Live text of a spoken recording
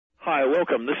Hi,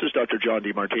 welcome. This is Dr. John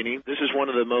DeMartini. This is one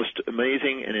of the most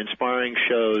amazing and inspiring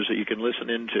shows that you can listen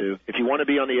into. If you want to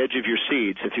be on the edge of your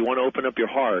seats, if you want to open up your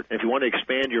heart, if you want to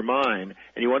expand your mind,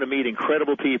 and you want to meet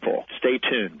incredible people, stay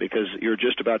tuned because you're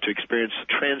just about to experience a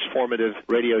transformative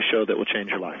radio show that will change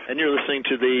your life. And you're listening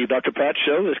to the Dr. Pat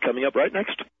Show that's coming up right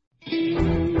next.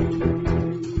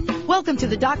 Welcome to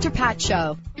the Dr. Pat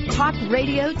Show. Talk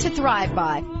radio to thrive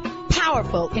by.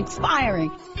 Powerful,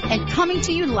 inspiring, and coming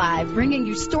to you live, bringing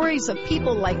you stories of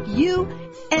people like you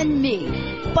and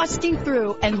me, busting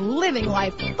through and living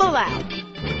life full out.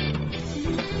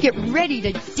 Get ready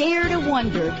to dare to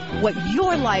wonder what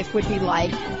your life would be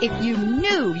like if you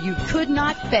knew you could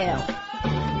not fail.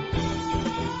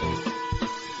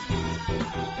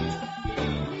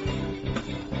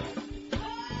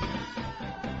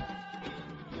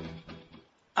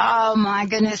 Oh, my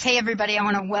goodness. Hey, everybody, I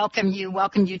want to welcome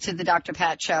you to the Dr.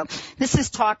 Pat Show. This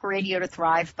is Talk Radio to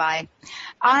Thrive By.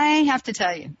 I have to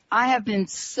tell you, I have been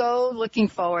so looking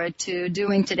forward to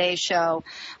doing today's show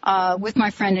with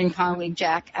my friend and colleague,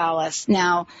 Jack Allis.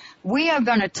 Now, we are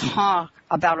going to talk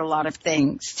about a lot of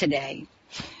things today,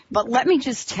 but let me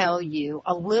just tell you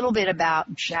a little bit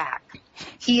about Jack.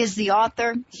 He is the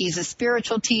author. He's a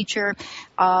spiritual teacher.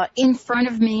 In front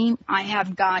of me, I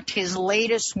have got his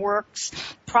latest works,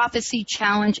 Prophecy,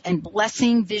 Challenge, and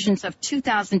Blessing, Visions of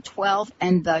 2012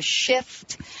 and the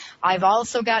Shift. I've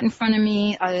also got in front of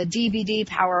me a DVD,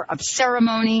 Power of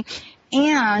Ceremony,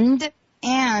 and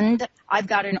I've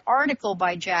got an article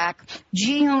by Jack,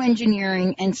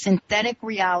 Geoengineering and Synthetic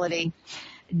Reality,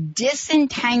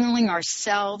 Disentangling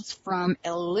Ourselves from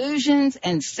Illusions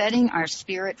and Setting Our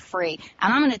Spirit Free.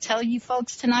 And I'm going to tell you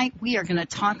folks tonight, we are going to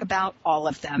talk about all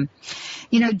of them.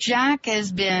 You know, Jack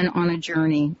has been on a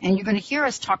journey, and you're going to hear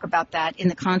us talk about that in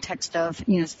the context of,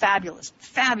 you know, his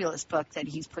fabulous book that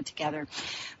he's put together.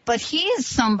 But he is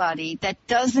somebody that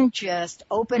doesn't just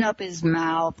open up his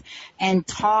mouth and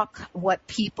talk what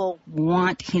people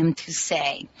want him to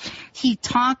say. He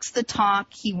talks the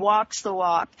talk, he walks the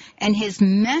walk, and his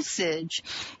message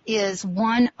is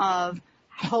one of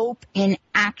hope in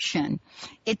action.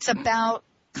 It's about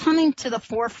coming to the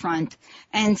forefront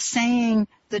and saying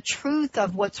the truth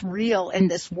of what's real in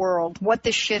this world, what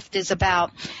the shift is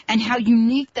about, and how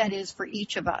unique that is for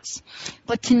each of us.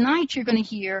 But tonight you're going to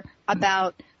hear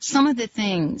about some of the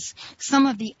things, some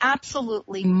of the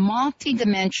absolutely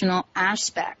multidimensional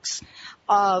aspects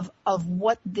of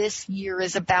what this year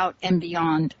is about and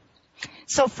beyond.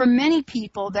 So for many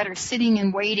people that are sitting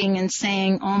and waiting and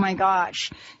saying, oh my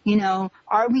gosh, you know,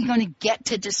 are we going to get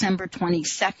to December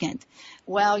 22nd?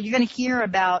 Well, you're going to hear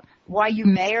about why you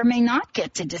may or may not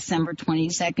get to December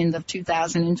 22nd of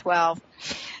 2012.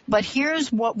 But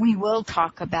here's what we will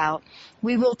talk about.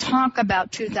 We will talk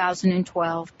about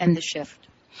 2012 and the shift.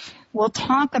 We'll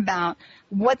talk about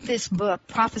what this book,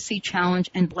 Prophecy, Challenge,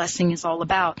 and Blessing, is all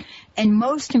about. And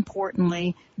most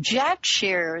importantly, Jack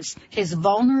shares his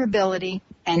vulnerability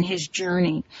and his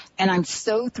journey. And I'm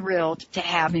so thrilled to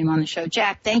have him on the show.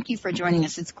 Jack, thank you for joining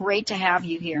us. It's great to have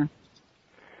you here.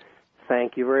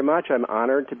 Thank you very much. I'm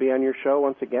honored to be on your show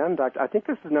once again, Doctor. I think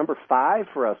this is number 5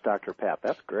 for us, Dr. Pat.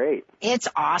 That's great. It's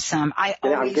awesome. I've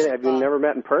never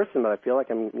met in person, but I feel like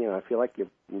you're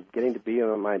getting to be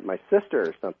my sister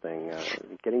or something.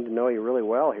 Getting to know you really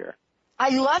well here. I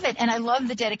love it, and I love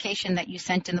the dedication that you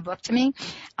sent in the book to me.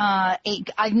 No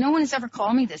one has ever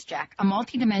called me this, Jack. A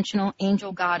multidimensional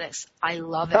angel goddess. I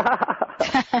love it.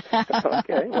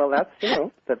 Okay, well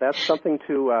that's something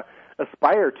to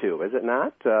aspire to, is it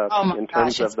not? In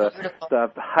terms of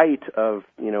the height of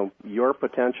your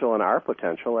potential and our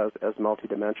potential as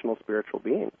multidimensional spiritual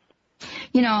beings.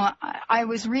 You know, I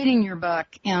was reading your book,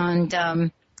 and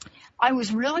I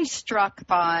was really struck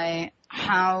by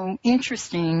how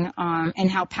interesting and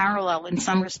how parallel in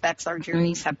some respects our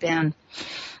journeys have been.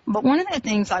 But one of the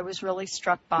things I was really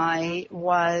struck by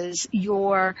was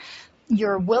your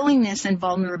willingness and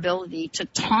vulnerability to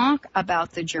talk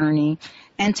about the journey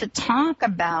and to talk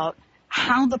about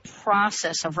how the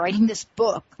process of writing this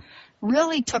book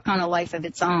really took on a life of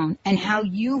its own and how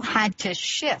you had to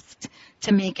shift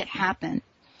to make it happen.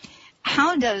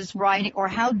 How did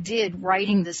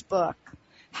writing this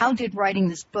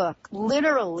book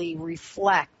literally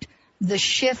reflect the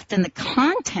shift in the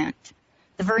content,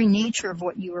 the very nature of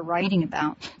what you were writing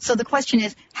about? So the question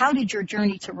is, how did your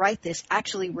journey to write this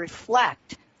actually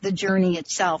reflect the journey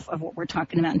itself of what we're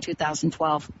talking about in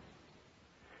 2012?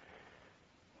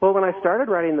 Well, when I started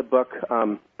writing the book,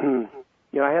 I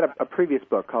had a previous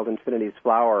book called Infinity's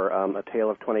Flower, A Tale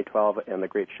of 2012 and the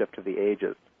Great Shift of the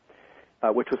Ages,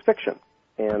 which was fiction.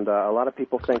 And a lot of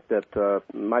people think that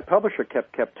my publisher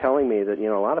kept telling me that,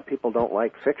 a lot of people don't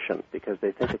like fiction because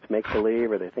they think it's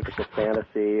make-believe or they think it's a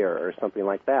fantasy or something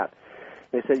like that.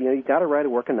 They said, you got to write a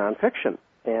work of nonfiction.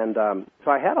 And so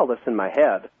I had all this in my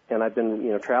head, and I've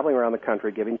been, traveling around the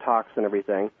country giving talks and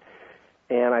everything.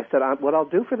 And I said, what I'll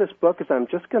do for this book is I'm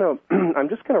just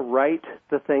gonna write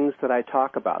the things that I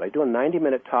talk about. I do a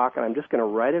 90-minute talk, and I'm just gonna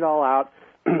write it all out,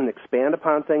 expand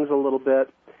upon things a little bit.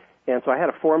 And so I had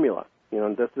a formula.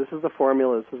 This is the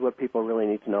formula. This is what people really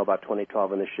need to know about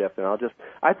 2012 and the shift. And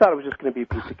I thought it was just going to be a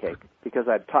piece of cake because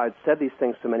I'd said these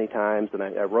things so many times, and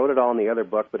I wrote it all in the other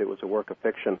book, but it was a work of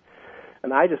fiction.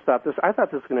 And I thought this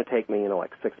was going to take me,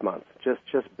 like 6 months,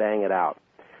 just bang it out.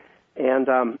 And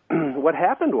what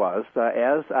happened was,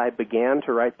 as I began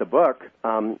to write the book,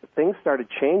 things started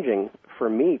changing for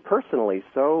me personally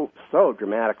so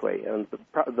dramatically, and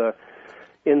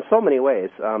in so many ways.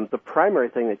 The primary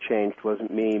thing that changed was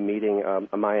me meeting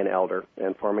a Mayan elder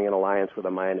and forming an alliance with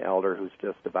a Mayan elder who's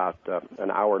just about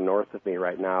an hour north of me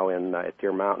right now at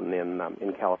Deer Mountain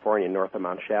in California, north of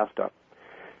Mount Shasta.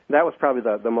 That was probably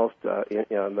the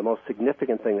most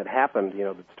significant thing that happened,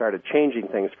 that started changing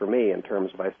things for me in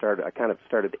terms of I kind of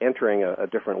started entering a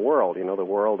different world, the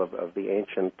world of the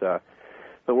ancient,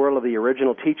 the world of the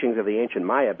original teachings of the ancient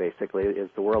Maya, basically, is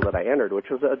the world that I entered, which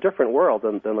was a different world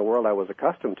than the world I was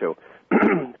accustomed to.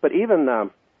 But even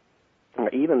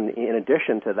in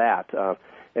addition to that,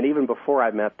 and even before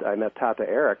I met Tata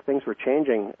Eric, things were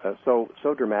changing so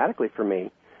dramatically for me.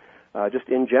 Just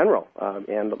in general,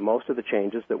 and most of the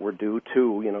changes that were due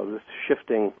to, this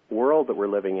shifting world that we're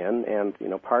living in, and,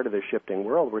 part of this shifting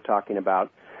world we're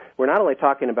not only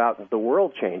talking about the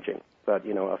world changing, but,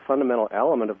 a fundamental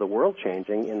element of the world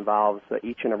changing involves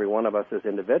each and every one of us as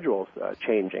individuals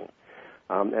changing.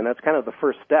 And that's kind of the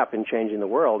first step in changing the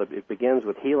world. It begins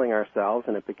with healing ourselves,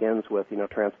 and it begins with,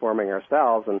 transforming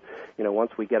ourselves. And,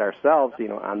 once we get ourselves,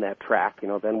 on that track,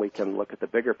 then we can look at the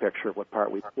bigger picture of what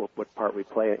part we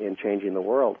play in changing the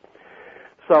world.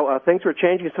 So things were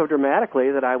changing so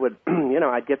dramatically that I would,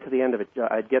 I'd get to the end of it.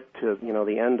 I'd get to,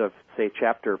 the end of, say,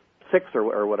 chapter 6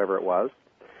 or whatever it was.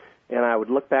 And I would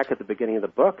look back at the beginning of the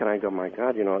book, and I'd go, my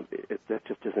God, that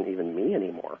just isn't even me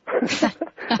anymore.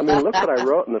 I mean, look what I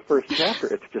wrote in the first chapter.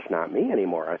 It's just not me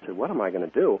anymore. I said, what am I going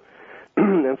to do?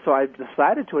 And so I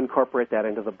decided to incorporate that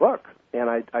into the book. And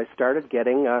I started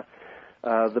getting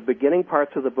the beginning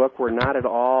parts of the book were not at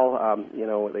all,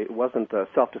 it wasn't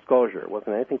self-disclosure. It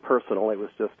wasn't anything personal. It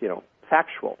was just,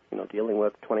 factual, dealing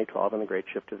with 2012 and the great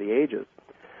shift of the ages.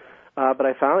 But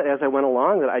I found as I went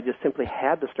along that I just simply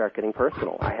had to start getting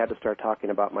personal. I had to start talking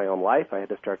about my own life. I had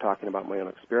to start talking about my own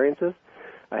experiences.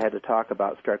 I had to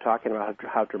start talking about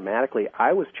how dramatically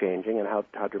I was changing and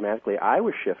how dramatically I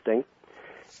was shifting.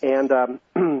 And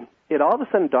it all of a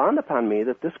sudden dawned upon me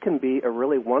that this can be a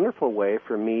really wonderful way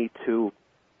for me to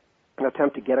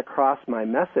attempt to get across my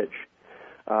message,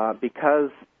 because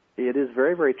it is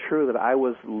very, very true that I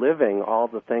was living all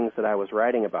the things that I was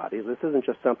writing about. This isn't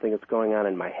just something that's going on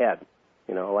in my head.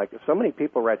 Like so many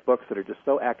people write books that are just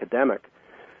so academic,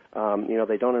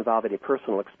 they don't involve any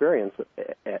personal experience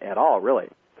at all, really.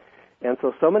 And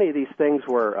so many of these things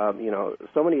were,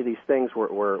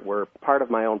 were part of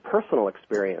my own personal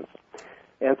experience.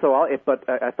 And so, but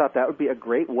I thought that would be a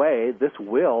great way. This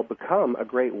will become a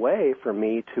great way for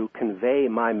me to convey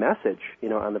my message,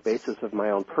 on the basis of my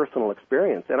own personal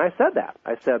experience. And I said that.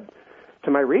 I said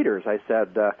to my readers,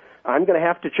 I'm going to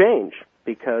have to change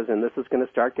and this is going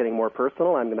to start getting more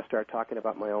personal. I'm going to start talking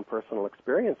about my own personal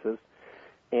experiences.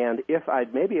 And if I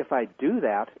do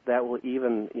that, that will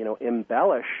even,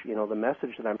 embellish, the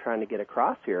message that I'm trying to get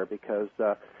across here, because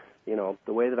the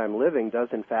way that I'm living does,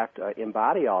 in fact,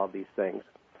 embody all of these things.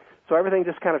 So everything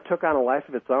just kind of took on a life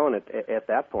of its own at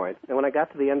that point. And when I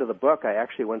got to the end of the book, I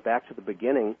actually went back to the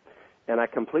beginning, and I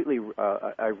completely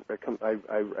I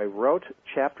wrote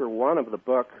chapter 1 of the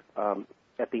book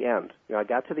at the end. I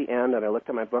got to the end, and I looked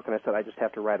at my book, and I said, I just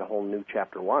have to write a whole new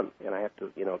chapter 1, and I have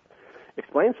to,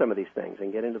 explain some of these things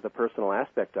and get into the personal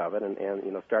aspect of it, and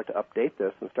start to update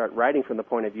this and start writing from the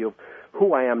point of view of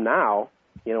who I am now,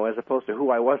 as opposed to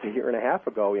who I was a year and a half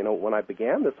ago, when I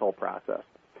began this whole process.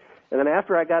 And then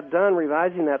after I got done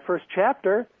revising that first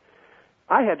chapter,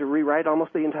 I had to rewrite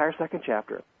almost the entire second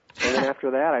chapter. And then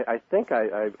after that, I think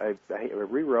I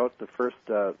rewrote the first,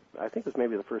 I think it was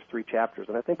maybe the first 3 chapters.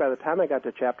 And I think by the time I got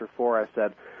to chapter 4, I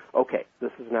said, okay,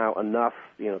 this is now enough,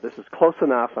 this is close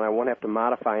enough, and I won't have to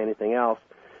modify anything else.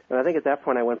 And I think at that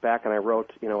point I went back and I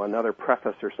wrote, another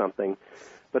preface or something.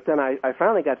 But then I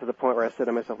finally got to the point where I said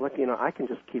to myself, look, I can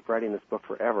just keep writing this book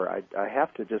forever. I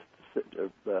have to just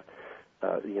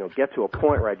get to a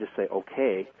point where I just say,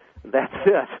 okay, that's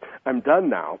it, I'm done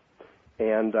now,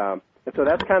 and so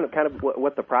that's kind of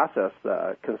what the process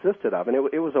consisted of, and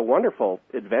it was a wonderful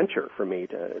adventure for me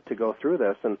to go through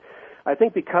this, and I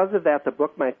think because of that, the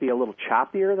book might be a little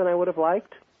choppier than I would have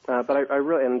liked, but I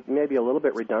really, and maybe a little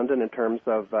bit redundant in terms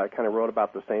of kind of wrote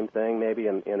about the same thing maybe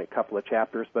in a couple of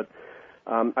chapters, but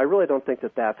I really don't think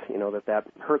that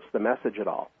hurts the message at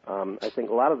all. I think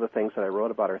a lot of the things that I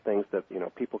wrote about are things that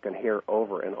people can hear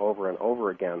over and over and over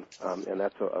again, and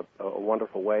that's a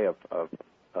wonderful way of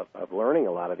of learning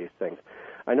a lot of these things.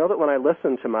 I know that when I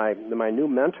listen to my new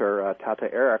mentor, Tata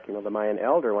Eric, the Mayan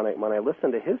elder, when I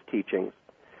listen to his teachings,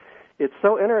 it's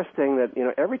so interesting that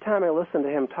every time I listen to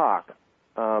him talk,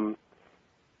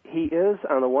 he is,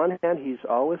 on the one hand, he's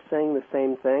always saying the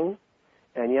same thing,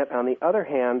 and yet on the other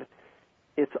hand,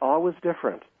 it's always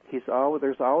different.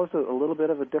 There's always a little bit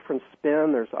of a different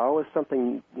spin. There's always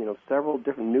something, several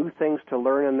different new things to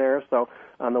learn in there. So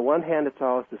on the one hand, it's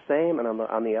always the same, and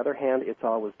on the other hand, it's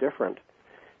always different.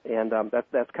 And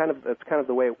that's kind of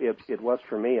the way it was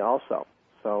for me also.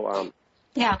 So.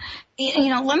 Yeah.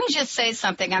 Let me just say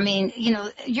something. I mean,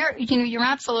 you're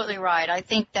absolutely right. I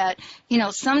think that,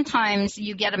 sometimes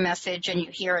you get a message and you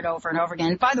hear it over and over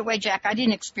again. By the way, Jack, I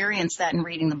didn't experience that in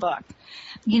reading the book.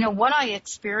 What I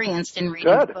experienced in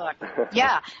reading the book,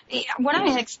 what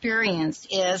I experienced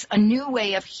is a new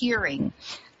way of hearing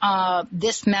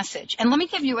this message. And let me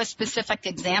give you a specific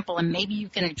example, and maybe you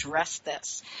can address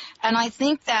this. And I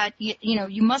think that,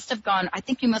 you must have gone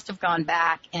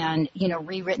back and,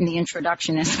 rewritten the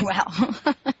introduction as well.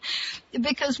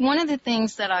 Because one of the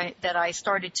things that I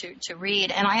started to read,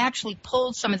 and I actually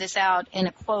pulled some of this out in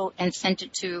a quote and sent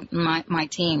it to my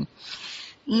team.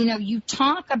 You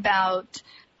talk about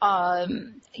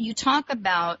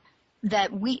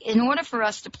that in order for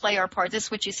us to play our part, this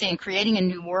is what you say, in creating a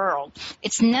new world,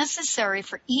 it's necessary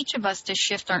for each of us to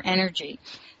shift our energy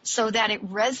so that it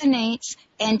resonates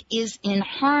and is in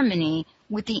harmony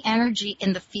with the energy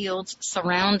in the fields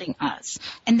surrounding us.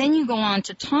 And then you go on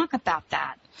to talk about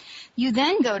that. You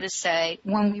then go to say,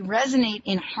 when we resonate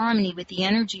in harmony with the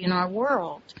energy in our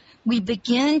world, we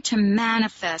begin to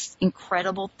manifest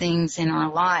incredible things in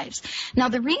our lives. Now,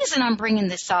 the reason I'm bringing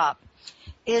this up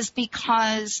is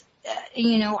because,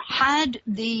 had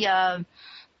the,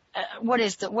 what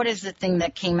is the thing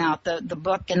that came out, the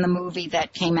book and the movie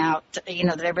that came out, that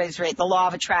everybody's read, The Law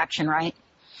of Attraction, right?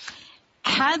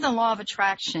 Had the Law of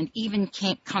Attraction even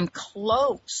come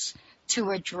close to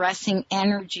addressing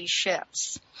energy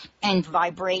shifts and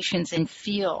vibrations in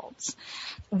fields,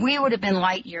 we would have been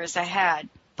light years ahead.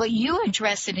 But you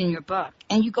address it in your book,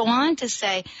 and you go on to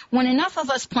say, when enough of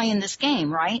us play in this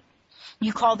game, right?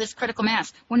 You call this critical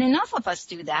mass. When enough of us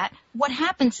do that, what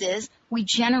happens is we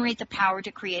generate the power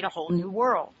to create a whole new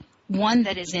world, one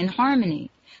that is in harmony.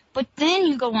 But then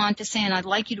you go on to say, and I'd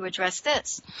like you to address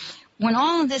this, when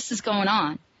all of this is going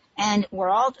on, and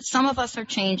some of us are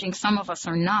changing, some of us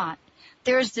are not,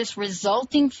 there's this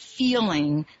resulting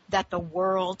feeling that the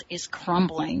world is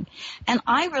crumbling. And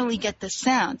I really get the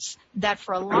sense that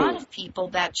for a lot of people,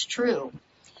 that's true.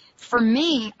 For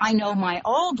me, I know my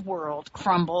old world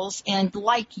crumbles, and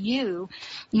like you,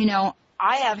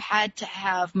 I have had to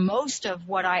have most of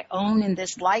what I own in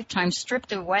this lifetime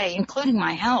stripped away, including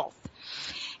my health.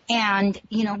 And,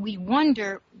 we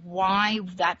wonder why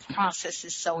that process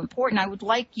is so important. I would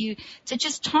like you to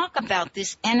just talk about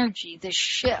this energy, this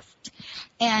shift,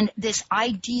 and this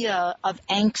idea of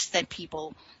angst that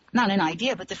people, not an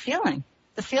idea, but the feeling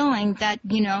that,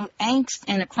 angst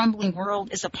in a crumbling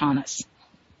world is upon us.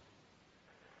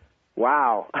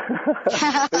 Wow.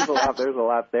 There's a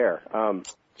lot there.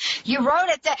 You wrote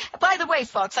it there. By the way,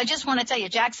 folks, I just want to tell you,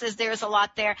 Jack says there's a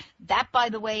lot there. That, by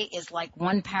the way, is like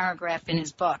one paragraph in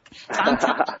his book. So I'm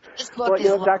telling you, this book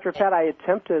is Dr. Pat, I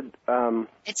attempted...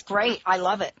 it's great. I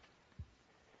love it.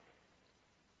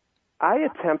 I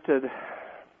attempted,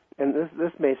 and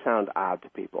this may sound odd to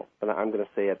people, but I'm going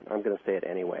to say it. I'm going to say it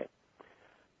anyway.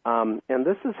 And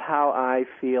this is how I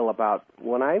feel about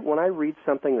when I read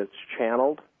something that's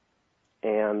channeled,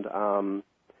 and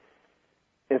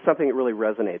something that really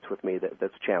resonates with me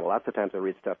that's channeled. Lots of times I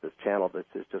read stuff that's channeled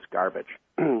that's just garbage.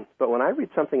 But when I read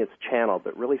something that's channeled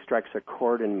that really strikes a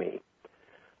chord in me,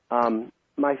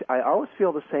 I always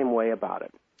feel the same way about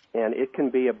it. And it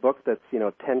can be a book that's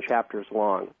 10 chapters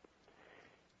long,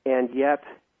 and yet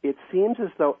it seems as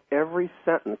though every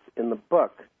sentence in the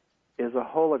book is a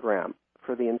hologram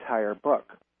for the entire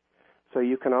book. So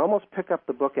you can almost pick up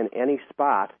the book in any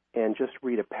spot and just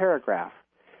read a paragraph,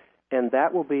 and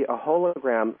that will be a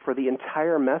hologram for the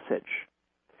entire message.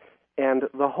 And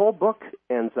the whole book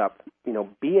ends up,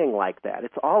 being like that.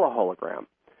 It's all a hologram.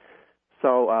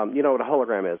 So you know what a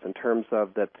hologram is in terms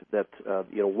of that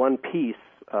one piece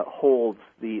holds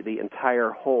the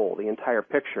entire whole, the entire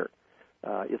picture.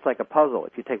 It's like a puzzle.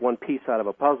 If you take one piece out of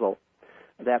a puzzle,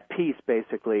 that piece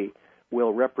basically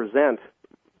will represent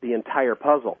the entire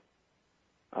puzzle.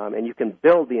 And you can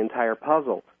build the entire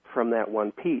puzzle from that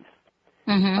one piece.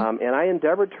 Mm-hmm. And I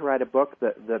endeavored to write a book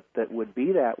that would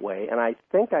be that way, and I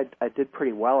think I did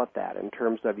pretty well at that in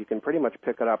terms of you can pretty much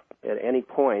pick it up at any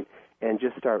point and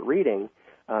just start reading,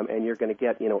 and you're going to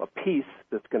get a piece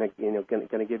that's going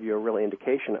to give you a real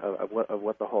indication of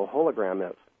what the whole hologram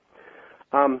is.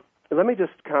 Let me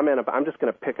just comment. I'm just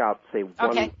going to pick out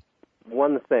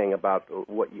one thing about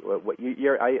what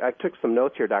I took some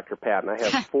notes here, Dr. Pat, and I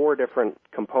have 4 different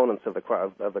components of the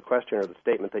question or the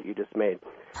statement that you just made.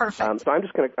 Perfect. So I'm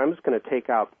just going to take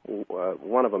out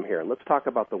one of them here, and let's talk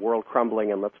about the world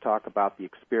crumbling, and let's talk about the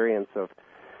experience of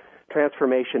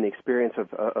transformation, the experience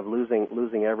of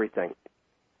losing everything.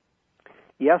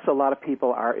 Yes, a lot of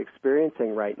people are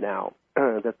experiencing right now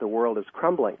that the world is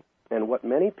crumbling. And what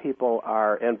many people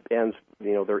are, and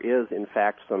there is in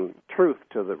fact some truth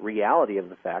to the reality of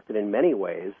the fact that in many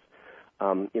ways,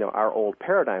 our old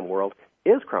paradigm world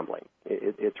is crumbling.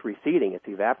 It's receding. It's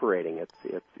evaporating.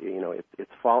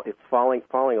 It's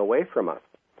falling away from us.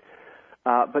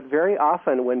 But very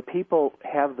often, when people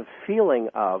have the feeling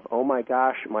of, oh my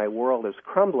gosh, my world is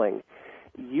crumbling,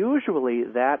 usually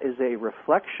that is a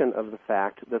reflection of the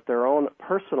fact that their own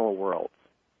personal worlds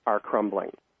are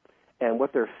crumbling. And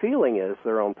what they're feeling is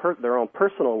their own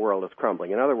personal world is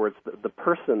crumbling. In other words, the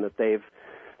person that they've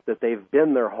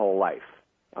been their whole life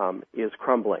is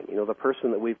crumbling. The person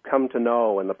that we've come to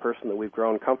know and the person that we've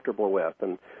grown comfortable with,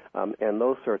 and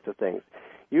those sorts of things.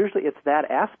 Usually, it's that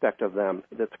aspect of them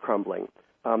that's crumbling,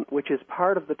 which is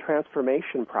part of the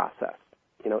transformation process.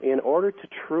 In order to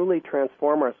truly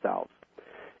transform ourselves,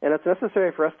 and it's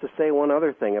necessary for us to say one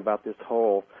other thing about this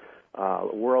whole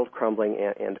world crumbling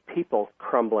and people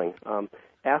crumbling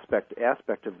aspect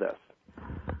of this.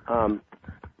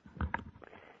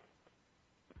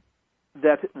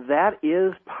 That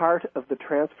is part of the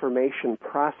transformation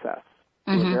process.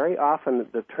 Mm-hmm. Very often,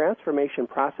 the transformation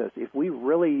process, if we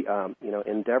really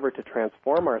endeavor to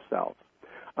transform ourselves,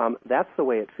 that's the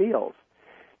way it feels.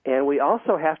 And we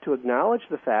also have to acknowledge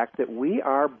the fact that we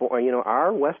are,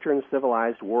 our Western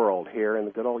civilized world here in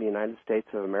the good old United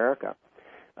States of America,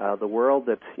 the world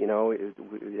that,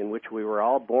 in which we were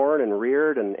all born and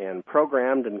reared and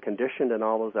programmed and conditioned and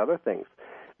all those other things.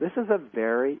 This is a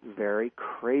very, very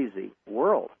crazy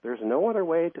world. There's no other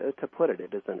way to put it.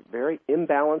 It is a very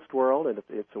imbalanced world, and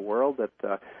it's a world that,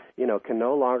 can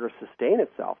no longer sustain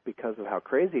itself because of how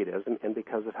crazy it is and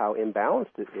because of how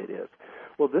imbalanced it is.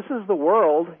 Well, this is the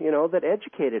world, that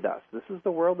educated us. This is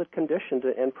the world that conditioned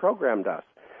and programmed us.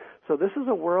 So this is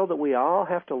a world that we all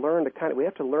have to learn we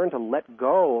have to learn to let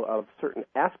go of certain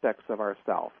aspects of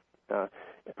ourselves,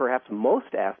 perhaps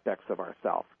most aspects of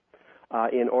ourselves,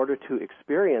 in order to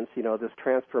experience, this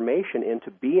transformation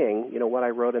into being, what I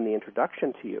wrote in the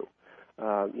introduction to you.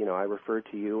 I referred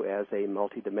to you as a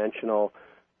multidimensional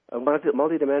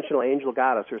angel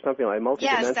goddess or something like multidimensional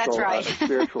yes, that's right.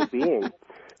 Spiritual being.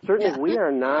 Certainly, yeah.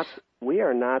 we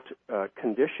are not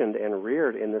conditioned and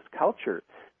reared in this culture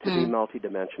to be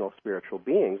multidimensional spiritual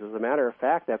beings. As a matter of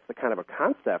fact, that's the kind of a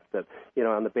concept that,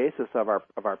 on the basis of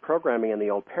our programming in the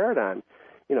old paradigm,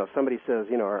 somebody says,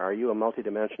 are you a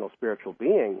multidimensional spiritual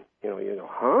being? You go,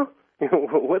 huh?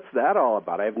 What's that all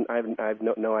about? I have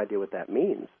no idea what that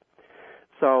means.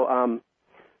 So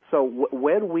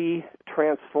when we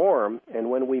transform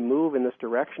and when we move in this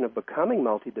direction of becoming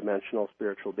multidimensional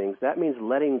spiritual beings, that means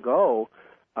letting go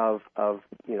of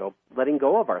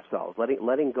ourselves,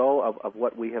 letting go of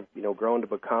what we have grown to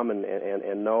become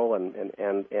and know and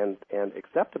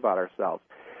accept about ourselves.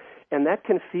 And that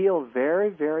can feel very,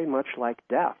 very much like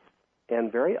death. And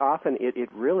very often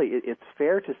it's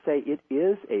fair to say it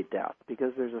is a death,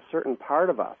 because there's a certain part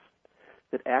of us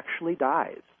that actually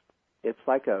dies. It's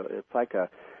like a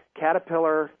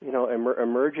caterpillar,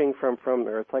 emerging from,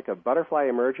 or it's like a butterfly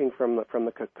emerging from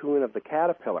the cocoon of the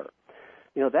caterpillar.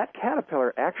 That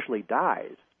caterpillar actually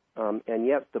dies, and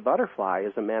yet the butterfly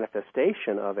is a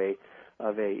manifestation of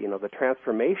the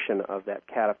transformation of that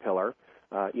caterpillar,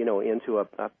 into a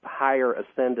higher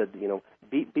ascended,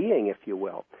 being, if you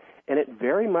will. And it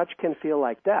very much can feel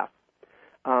like death.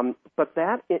 But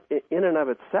that, in and of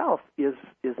itself, is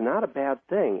not a bad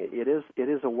thing. It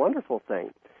is a wonderful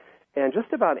thing. And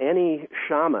just about any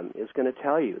shaman is going to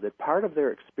tell you that part of their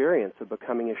experience of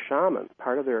becoming a shaman,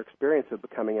 part of their experience of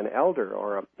becoming an elder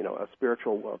or a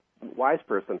spiritual wise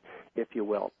person, if you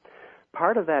will,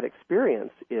 part of that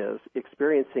experience is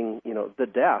experiencing, the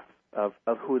death of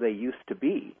who they used to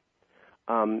be.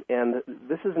 And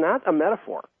this is not a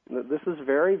metaphor. This is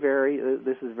very, very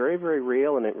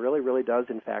real, and it really, really does,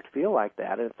 in fact, feel like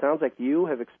that. And it sounds like you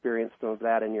have experienced some of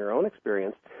that in your own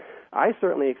experience. I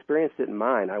certainly experienced it in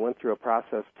mine. I went through a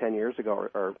process 10 years ago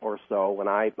or so when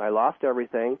I lost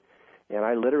everything, and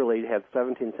I literally had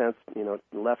 17 cents,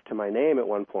 left to my name at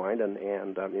one point,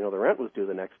 and the rent was due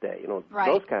the next day. Right.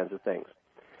 Those kinds of things.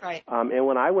 Right. And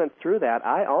when I went through that,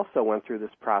 I also went through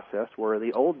this process where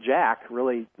the old Jack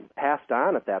really passed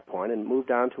on at that point and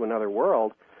moved on to another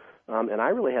world, and I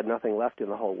really had nothing left in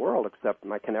the whole world except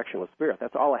my connection with Spirit.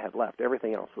 That's all I had left.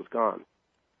 Everything else was gone.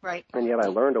 Right. And yet I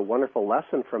learned a wonderful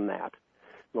lesson from that.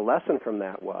 The lesson from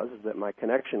that was that my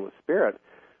connection with Spirit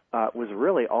was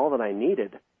really all that I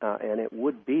needed, and it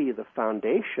would be the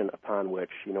foundation upon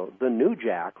which, the new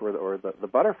Jack or the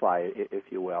butterfly, if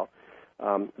you will,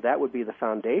 that would be the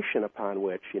foundation upon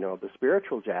which, the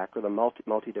spiritual Jack or the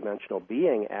multidimensional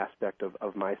being aspect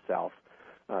of myself,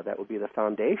 that would be the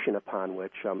foundation upon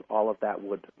which all of that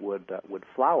would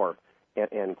flower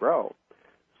and grow.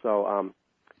 So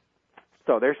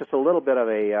there's just a little bit of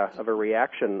a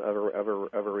reaction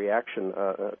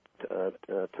to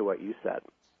what you said.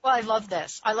 Well, I love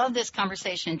this. I love this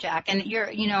conversation, Jack. And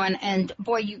and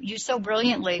boy, you so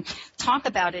brilliantly talk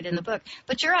about it in the book.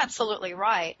 But you're absolutely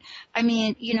right. I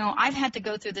mean, I've had to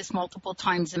go through this multiple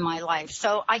times in my life.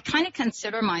 So I kind of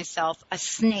consider myself a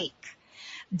snake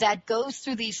that goes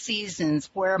through these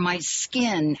seasons where my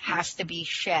skin has to be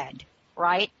shed,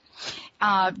 right?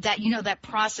 That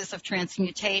process of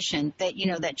transmutation,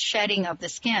 that shedding of the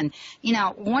skin.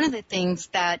 One of the things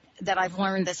that I've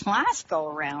learned this last go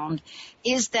around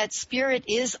is that Spirit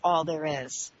is all there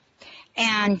is.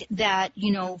 And that,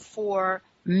 for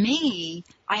me,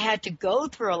 I had to go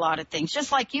through a lot of things.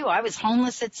 Just like you, I was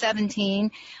homeless at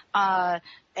 17.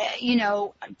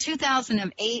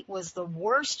 2008 was the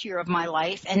worst year of my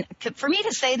life. And for me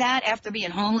to say that after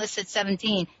being homeless at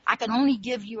 17, I can only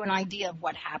give you an idea of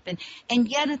what happened. And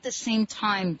yet at the same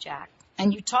time, Jack,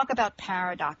 and you talk about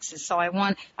paradoxes, so I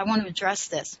want to address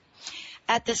this.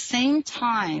 At the same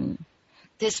time,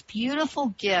 this beautiful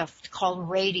gift called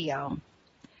radio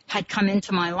had come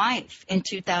into my life in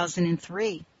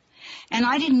 2003. And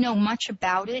I didn't know much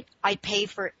about it. I pay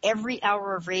for every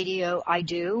hour of radio I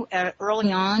do.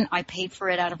 Early on, I paid for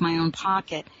it out of my own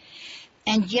pocket.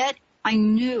 And yet, I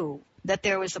knew that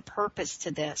there was a purpose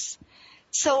to this.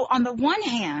 So on the one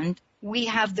hand, we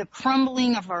have the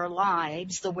crumbling of our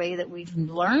lives, the way that we've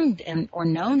learned or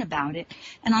known about it.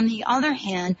 And on the other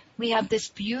hand, we have this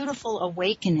beautiful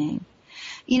awakening.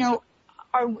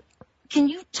 Can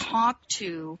you talk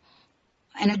to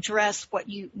and address what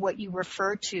you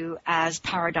refer to as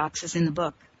paradoxes in the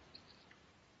book?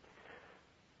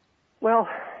 Well,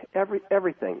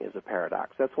 everything is a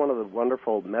paradox. That's one of the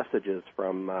wonderful messages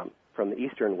from the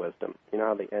Eastern wisdom. In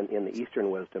the Eastern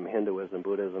wisdom, Hinduism,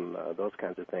 Buddhism, those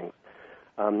kinds of things,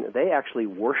 they actually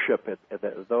worship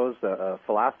those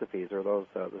philosophies or those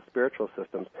the spiritual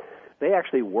systems. They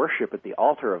actually worship at the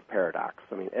altar of paradox.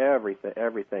 I mean,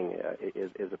 everything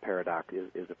is a paradox.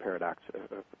 Is a paradox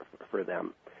for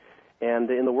them. And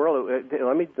in the world,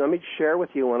 let me share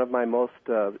with you one of my most,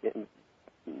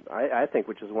 I think,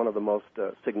 which is one of the most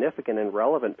significant and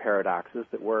relevant paradoxes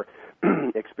that we're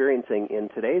experiencing in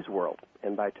today's world.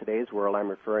 And by today's world, I'm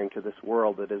referring to this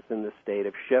world that is in this state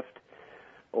of shift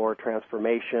or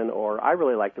transformation, or I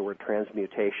really like the word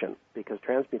transmutation because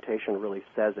transmutation really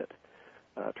says it.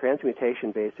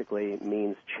 Transmutation basically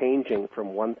means changing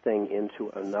from one thing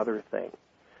into another thing.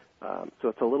 So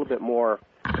it's a little bit more.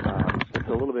 It's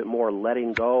a little bit more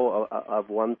letting go of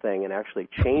one thing and actually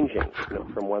changing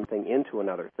from one thing into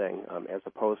another thing, as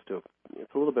opposed to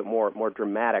it's a little bit more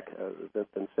dramatic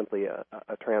than simply a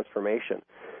transformation.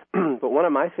 But one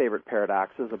of my favorite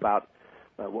paradoxes about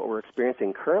what we're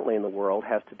experiencing currently in the world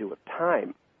has to do with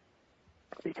time,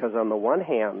 because on the one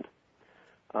hand,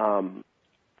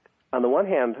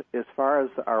 as far as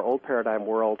our old paradigm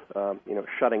world,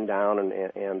 shutting down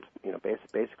and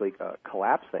basically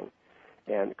collapsing,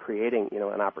 and creating,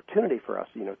 an opportunity for us,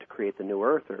 to create the new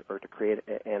earth or to create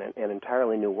an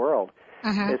entirely new world.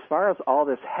 As far as all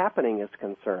this happening is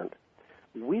concerned,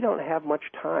 we don't have much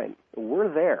time. We're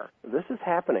there. This is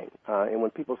happening. And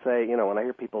when people say, when I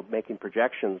hear people making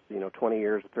projections, 20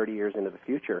 years, 30 years into the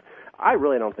future, I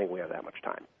really don't think we have that much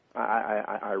time.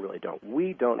 I really don't.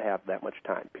 We don't have that much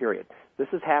time, period. This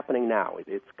is happening now.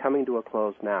 It's coming to a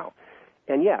close now.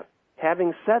 And yet,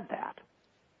 having said that,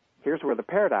 here's where the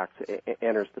paradox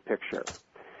enters the picture.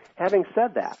 Having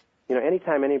said that,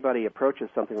 anytime anybody approaches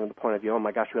something from the point of view, oh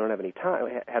my gosh, we don't have any time,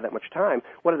 have that much time,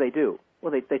 what do?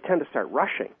 Well, they tend to start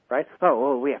rushing, right? Oh,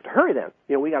 well, we have to hurry then.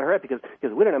 We got to hurry up because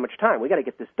we don't have much time. We got to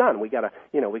get this done. We got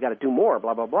to do more,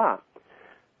 blah, blah, blah.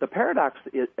 The paradox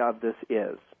of this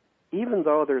is, even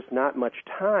though there's not much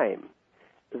time,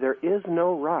 there is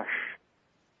no rush.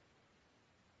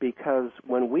 Because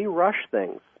when we rush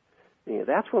things,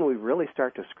 that's when we really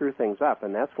start to screw things up,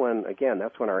 and that's when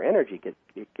our energy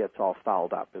gets all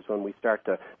fouled up, is when we start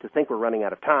to think we're running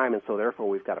out of time, and so therefore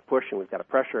we've got to push and we've got to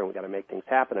pressure and we've got to make things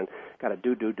happen and got to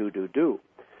do.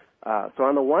 So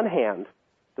on the one hand,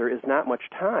 there is not much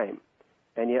time,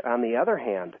 and yet on the other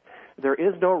hand, there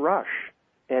is no rush.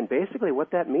 And basically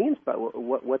what that means,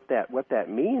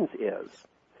 is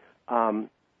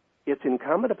it's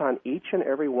incumbent upon each and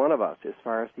every one of us, as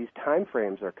far as these time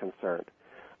frames are concerned,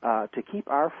 to keep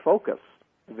our focus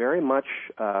very much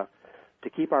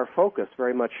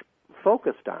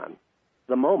focused on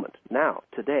the moment, now,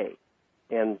 today,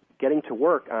 and getting to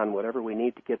work on whatever we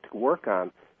need to get to work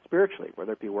on spiritually,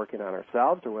 whether it be working on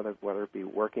ourselves or whether it be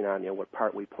working on what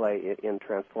part we play in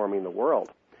transforming the world.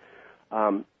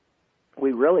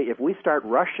 We really, if we start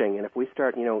rushing and if we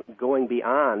start going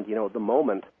beyond the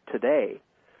moment today,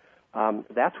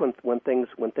 that's when things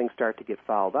start to get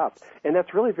fouled up. And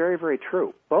that's really very, very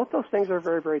true. Both those things are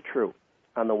very, very true.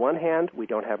 On the one hand, we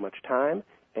don't have much time,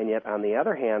 and yet on the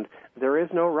other hand, there is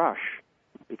no rush,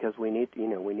 because we need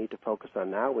to focus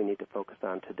on now, we need to focus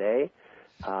on today,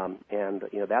 and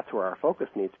that's where our focus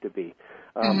needs to be.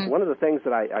 One of the things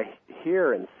that I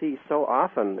hear and see so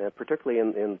often, particularly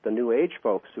in the New Age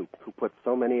folks who put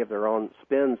so many of their own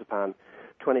spins upon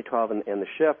 2012 and the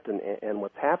shift and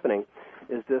what's happening,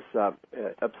 is this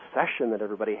obsession that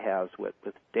everybody has with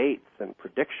dates and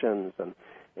predictions and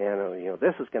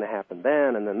this is going to happen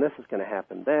then, and then this is going to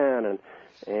happen then,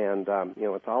 and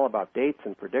it's all about dates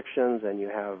and predictions, and you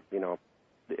have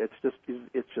it's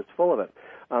just full of it,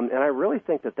 and I really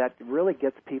think that really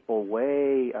gets people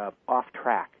way off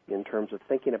track in terms of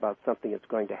thinking about something that's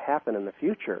going to happen in the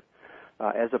future.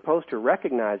 As opposed to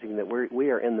recognizing that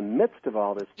we are in the midst of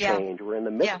all this change, we're in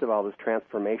the midst of all this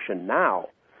transformation now.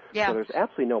 Yeah. So there's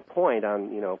absolutely no point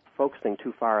on focusing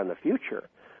too far in the future.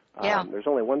 There's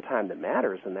only one time that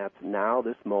matters, and that's now,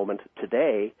 this moment,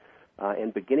 today,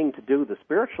 and beginning to do the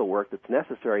spiritual work that's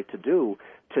necessary to do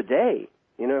today.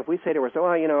 If we say to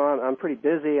ourselves, well, I'm pretty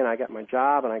busy, and I got my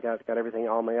job, and I got everything,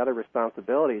 all my other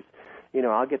responsibilities,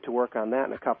 I'll get to work on that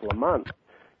in a couple of months.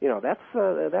 That's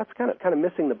kind of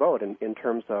missing the boat in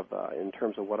terms of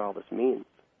what all this means.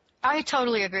 I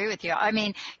totally agree with you. I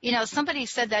mean, somebody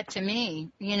said that to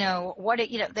me.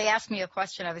 They asked me a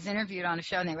question. I was interviewed on a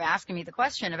show, and they were asking me the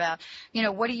question about,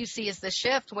 what do you see as the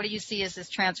shift? What do you see as this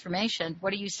transformation?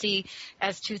 What do you see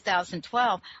as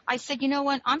 2012? I said, you know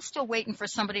what? I'm still waiting for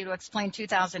somebody to explain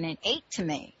 2008 to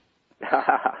me.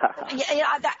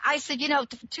 I said,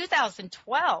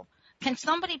 2012. Can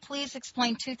somebody please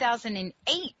explain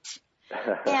 2008?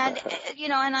 And,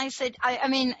 and I said, I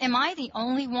mean, am I the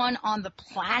only one on the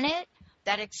planet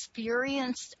that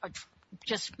experienced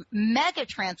just mega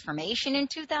transformation in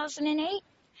 2008?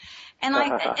 And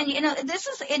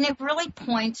and it really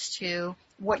points to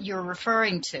what you're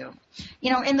referring to.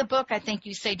 In the book, I think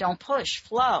you say, don't push,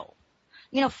 flow.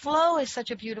 Flow is such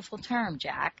a beautiful term,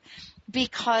 Jack,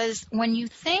 because when you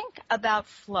think about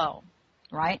flow,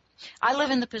 right? I live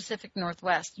in the Pacific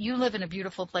Northwest. You live in a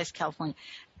beautiful place, California.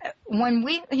 When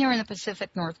we here in the Pacific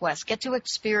Northwest get to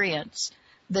experience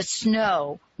the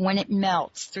snow when it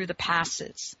melts through the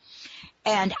passes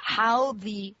and how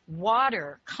the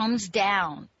water comes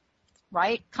down,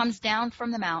 right? Comes down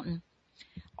from the mountain.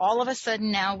 All of a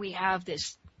sudden now we have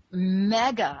this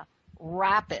mega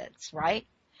rapids, right?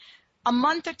 A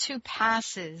month or two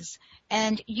passes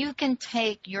and you can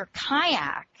take your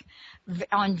kayak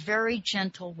on very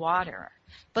gentle water.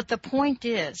 But the point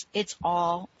is, it's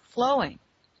all flowing.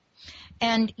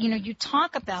 And, you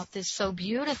talk about this so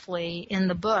beautifully in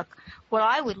the book. What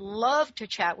I would love to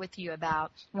chat with you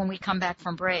about when we come back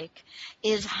from break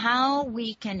is how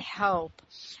we can help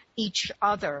each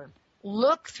other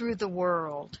look through the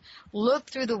world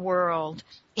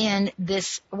in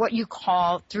this, what you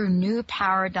call, through new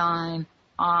paradigm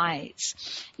eyes.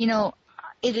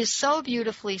 It is so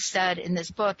beautifully said in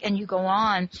this book, and you go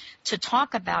on to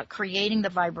talk about creating the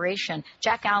vibration.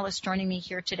 Jack Allis joining me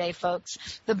here today, folks.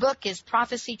 The book is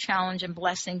Prophecy, Challenge, and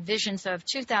Blessing, Visions of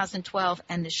 2012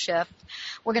 and the Shift.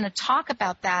 We're going to talk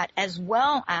about that as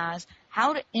well as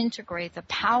how to integrate the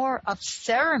power of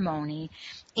ceremony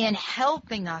in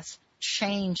helping us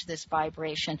change this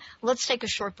vibration. Let's take a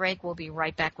short break. We'll be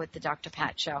right back with the Dr.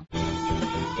 Pat Show.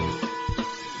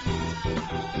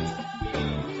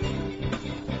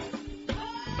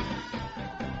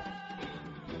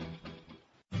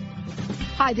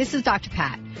 Hi, this is Dr.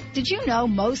 Pat. Did you know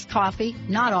most coffee,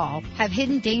 not all, have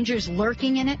hidden dangers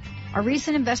lurking in it? A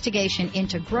recent investigation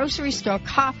into grocery store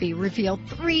coffee revealed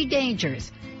 3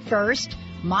 dangers. First,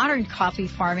 modern coffee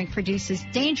farming produces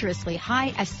dangerously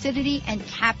high acidity and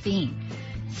caffeine.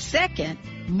 Second,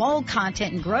 mold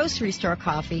content in grocery store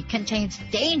coffee contains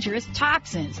dangerous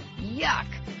toxins. Yuck!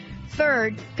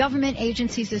 Third, government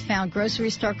agencies have found grocery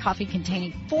store coffee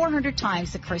containing 400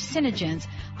 times the carcinogens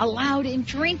allowed in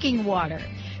drinking water.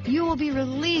 You will be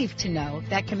relieved to know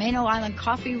that Camano Island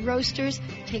Coffee Roasters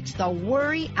takes the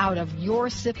worry out of your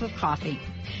sip of coffee.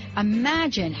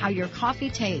 Imagine how your coffee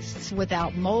tastes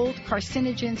without mold,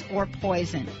 carcinogens, or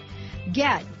poison.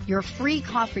 Get your free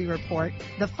coffee report,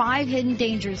 The 5 Hidden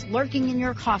Dangers Lurking in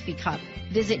Your Coffee Cup.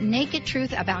 Visit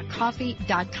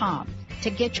nakedtruthaboutcoffee.com to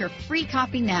get your free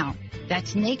copy now.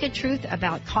 That's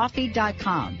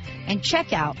nakedtruthaboutcoffee.com. And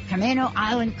check out Camano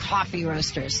Island Coffee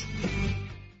Roasters.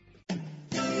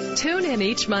 Tune in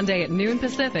each Monday at noon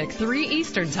Pacific, 3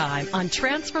 Eastern Time on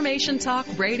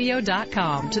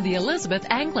TransformationTalkRadio.com to the Elizabeth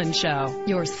Anglin Show,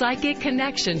 your psychic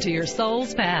connection to your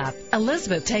soul's path.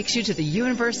 Elizabeth takes you to the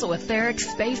Universal Etheric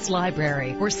Space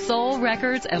Library, where soul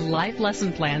records and life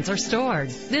lesson plans are stored.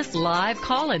 This live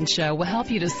call-in show will help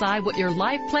you decide what your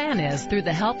life plan is through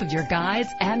the help of your guides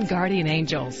and guardian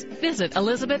angels. Visit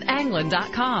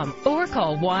ElizabethAnglin.com or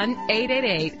call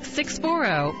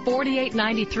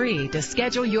 1-888-640-4893 to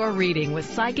schedule your reading with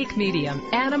psychic medium,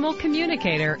 animal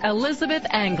communicator Elizabeth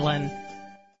Anglin.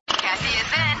 Kathy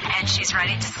is in, and she's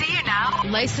ready to see you now.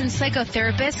 Licensed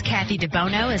psychotherapist Kathy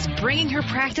DeBono is bringing her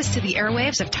practice to the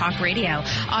airwaves of talk radio,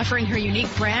 offering her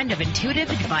unique brand of intuitive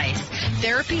advice.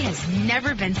 Therapy has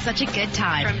never been such a good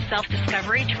time. From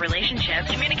self-discovery to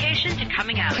relationships, communication to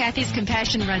coming out. Kathy's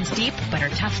compassion runs deep, but her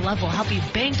tough love will help you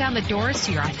bang down the doors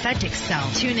to your authentic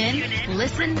self. Tune in,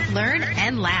 listen, learn,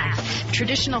 and laugh.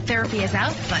 Traditional therapy is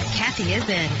out, but Kathy is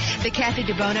in. The Kathy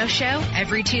DeBono Show,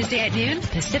 every Tuesday at noon,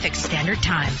 Pacific Standard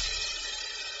Time.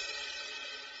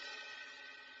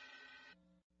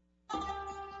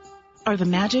 Are the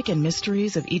magic and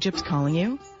mysteries of Egypt calling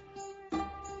you?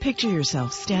 Picture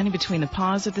yourself standing between the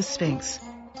paws of the Sphinx,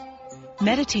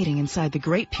 meditating inside the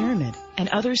Great Pyramid and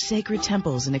other sacred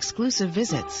temples and exclusive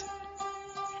visits.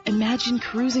 Imagine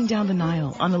cruising down the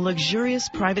Nile on a luxurious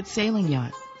private sailing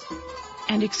yacht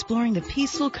and exploring the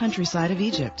peaceful countryside of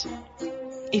Egypt.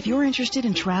 If you're interested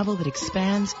in travel that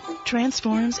expands,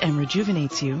 transforms, and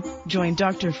rejuvenates you, join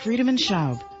Dr. Friedemann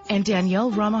Schaub and Danielle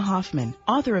Rama Hoffman,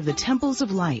 author of The Temples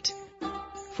of Light,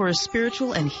 for a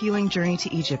spiritual and healing journey to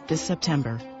Egypt this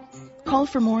September. Call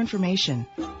for more information,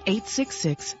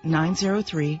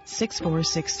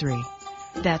 866-903-6463.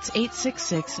 That's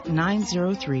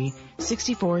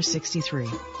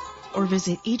 866-903-6463. Or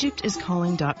visit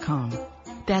EgyptIsCalling.com.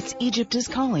 That's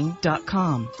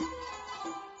EgyptIsCalling.com.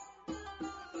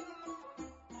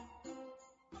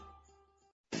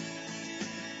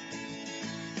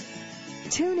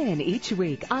 Tune in each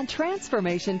week on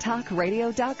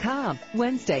TransformationTalkRadio.com,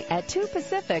 Wednesday at 2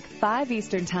 Pacific, 5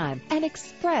 Eastern Time, and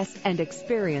express and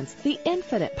experience the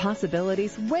infinite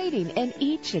possibilities waiting in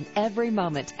each and every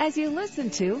moment as you listen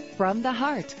to From the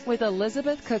Heart with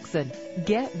Elizabeth Cookson.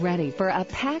 Get ready for a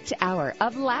packed hour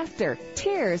of laughter,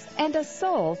 tears, and a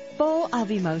soul full of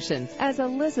emotions as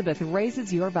Elizabeth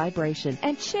raises your vibration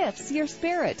and shifts your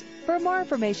spirit. For more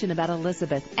information about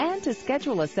Elizabeth and to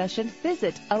schedule a session,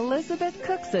 visit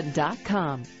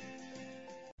ElizabethCookson.com.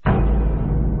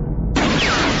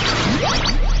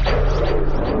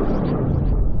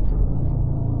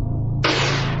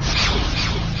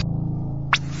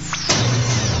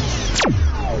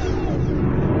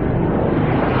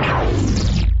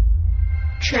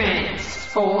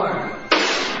 Transform.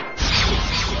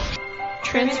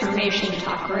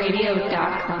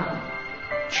 TransformationTalkRadio.com.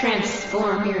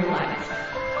 Transform your life.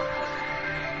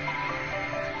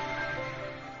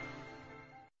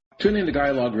 Tune in to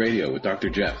Dialogue Radio with Dr.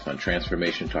 Jeff on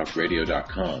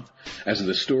TransformationTalkRadio.com as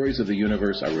the stories of the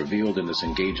universe are revealed in this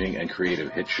engaging and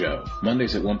creative hit show.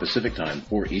 Mondays at 1 Pacific Time,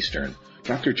 4 Eastern,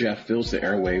 Dr. Jeff fills the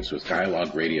airwaves with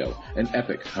Dialogue Radio, an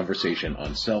epic conversation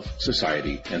on self,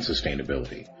 society, and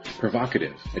sustainability.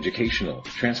 Provocative, educational,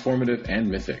 transformative,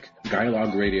 and mythic,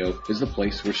 Dialogue Radio is the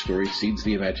place where story seeds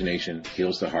the imagination,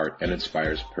 heals the heart, and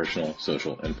inspires personal,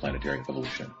 social, and planetary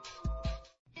evolution.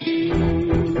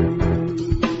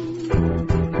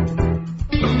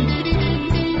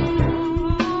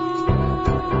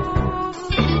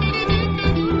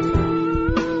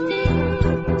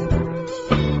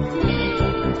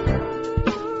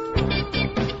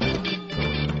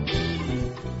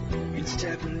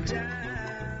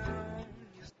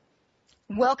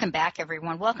 Welcome back,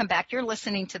 everyone. Welcome back. You're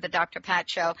listening to the Dr. Pat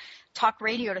Show, Talk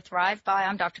Radio to Thrive By.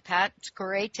 I'm Dr. Pat. It's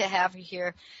great to have you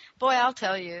here. Boy, I'll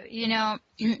tell you,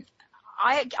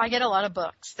 I get a lot of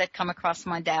books that come across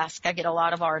my desk. I get a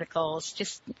lot of articles.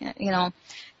 Just,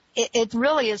 it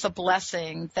really is a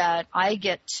blessing that I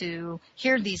get to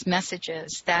hear these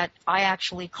messages that I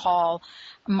actually call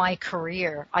my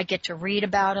career. I get to read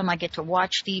about them. I get to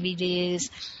watch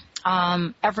DVDs.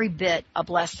 Every bit a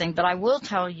blessing. But I will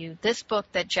tell you, this book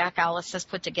that Jack Allis has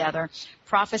put together,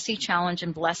 Prophecy, Challenge,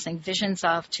 and Blessing, Visions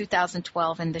of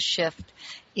 2012 and the Shift,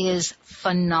 is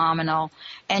phenomenal.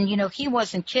 And, he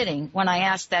wasn't kidding when I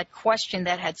asked that question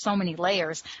that had so many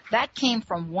layers. That came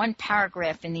from one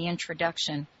paragraph in the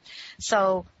introduction.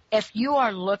 So if you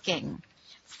are looking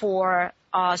for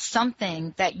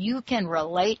something that you can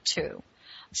relate to,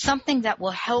 something that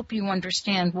will help you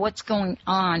understand what's going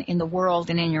on in the world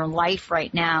and in your life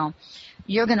right now,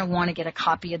 you're going to want to get a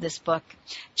copy of this book.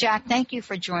 Jack, thank you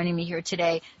for joining me here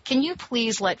today. Can you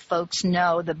please let folks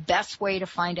know the best way to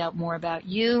find out more about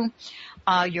you,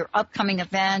 your upcoming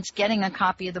events, getting a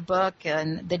copy of the book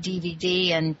and the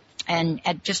DVD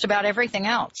and just about everything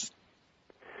else?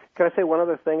 Can I say one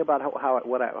other thing about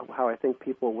how I think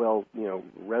people will,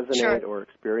 resonate Sure. or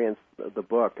experience the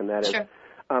book, and that is, Sure.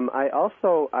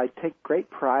 I take great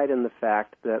pride in the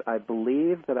fact that I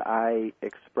believe that I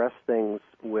express things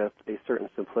with a certain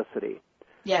simplicity.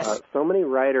 Yes. So many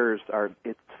writers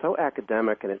it's so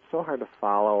academic and it's so hard to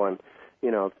follow, and,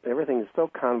 everything is so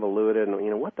convoluted,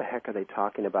 and, what the heck are they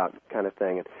talking about, kind of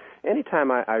thing. And anytime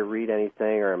I read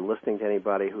anything or I'm listening to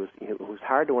anybody who's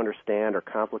hard to understand or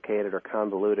complicated or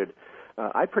convoluted,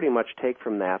 I pretty much take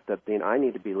from that I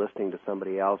need to be listening to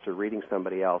somebody else or reading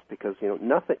somebody else, because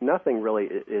nothing really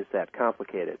is that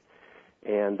complicated.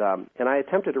 And I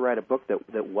attempted to write a book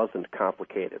that wasn't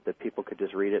complicated, that people could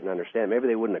just read it and understand. Maybe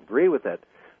they wouldn't agree with it,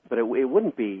 but it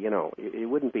wouldn't be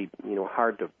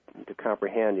hard to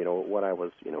comprehend what I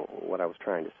was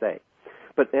trying to say.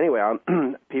 But anyway,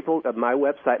 people, my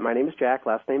website, my name is Jack,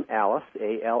 last name Allis,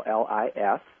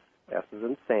 A-L-L-I-S, S as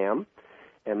in Sam.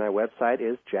 And my website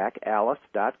is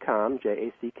jackallis.com,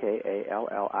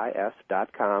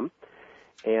 JACKALLIS.com.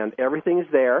 And everything is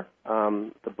there.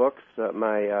 The books,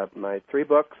 my 3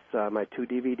 books, my 2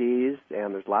 DVDs,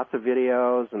 and there's lots of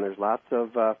videos, and there's lots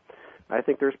of, I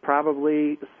think there's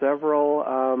probably several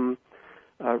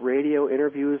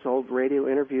old radio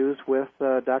interviews with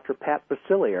Dr. Pat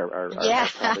Basile are probably on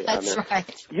that's there.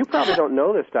 right. You probably don't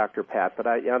know this, Dr. Pat, but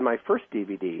on my first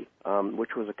DVD,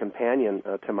 which was a companion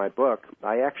to my book,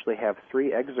 I actually have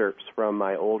 3 excerpts from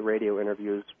my old radio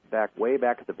interviews way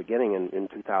back at the beginning in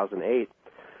 2008.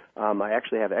 I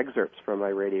actually have excerpts from my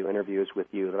radio interviews with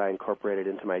you that I incorporated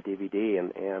into my DVD,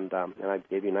 and I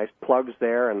gave you nice plugs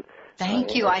there. And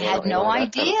thank you. I had no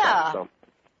idea. Kind of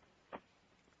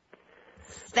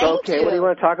Thank you. What do you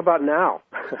want to talk about now?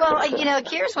 Well,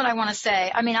 here's what I want to say.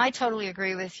 I mean, I totally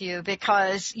agree with you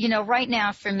because, right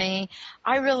now for me,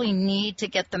 I really need to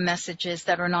get the messages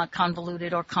that are not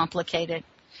convoluted or complicated.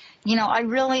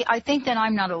 I think that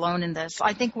I'm not alone in this.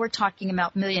 I think we're talking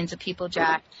about millions of people,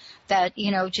 Jack, that,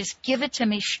 just give it to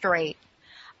me straight.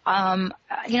 And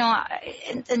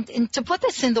to put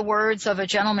this in the words of a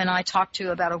gentleman I talked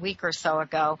to about a week or so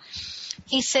ago,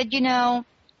 he said,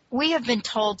 we have been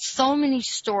told so many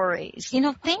stories.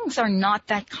 Things are not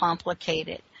that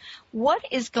complicated. What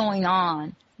is going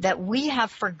on that we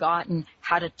have forgotten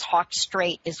how to talk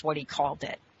straight is what he called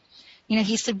it.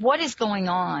 He said, what is going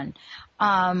on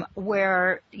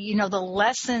where, the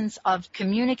lessons of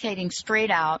communicating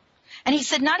straight out, and he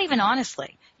said, not even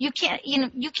honestly. You can't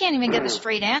even give a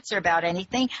straight answer about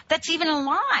anything. That's even a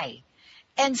lie.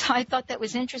 And so I thought that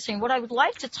was interesting. What I would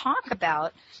like to talk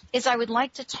about is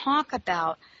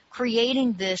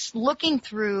creating this, looking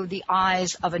through the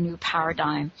eyes of a new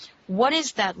paradigm. What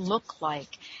does that look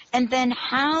like? And then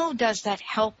how does that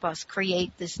help us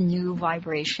create this new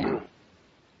vibration?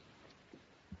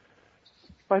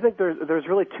 Well, I think there's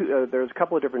really there's a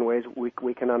couple of different ways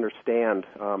we can understand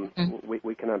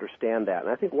we can understand that. And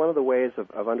I think one of the ways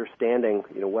of understanding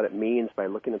what it means by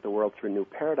looking at the world through new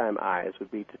paradigm eyes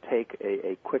would be to take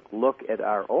a quick look at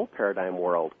our old paradigm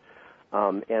world.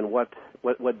 And what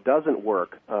doesn't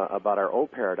work about our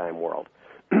old paradigm world.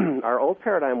 Our old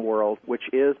paradigm world, which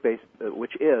is, by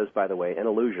the way, an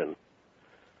illusion.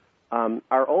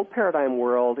 Our old paradigm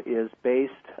world is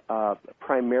based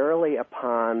primarily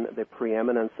upon the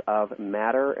preeminence of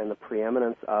matter and the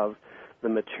preeminence of the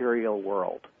material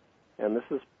world. And this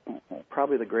is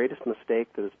probably the greatest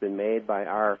mistake that has been made by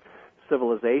our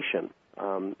civilization,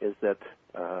 is that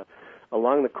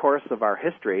along the course of our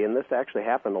history, and this actually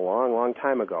happened a long, long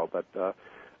time ago, but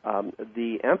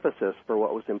the emphasis for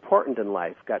what was important in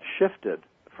life got shifted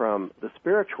from the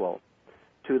spiritual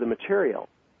to the material.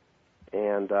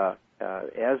 And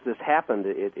as this happened,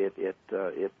 it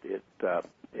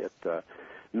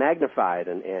magnified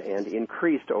and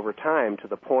increased over time to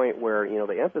the point where,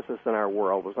 the emphasis in our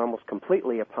world was almost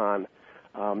completely upon,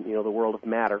 the world of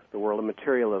matter, the world of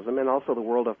materialism, and also the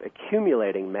world of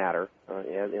accumulating matter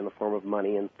in the form of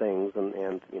money and things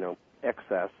and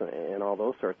excess and all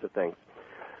those sorts of things.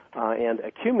 And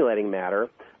accumulating matter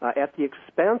at the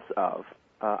expense of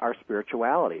our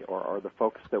spirituality or the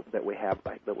focus that we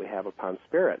have upon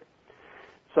spirit.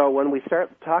 So when we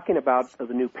start talking about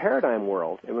the new paradigm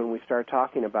world, and when we start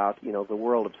talking about the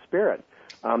world of spirit,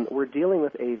 we're dealing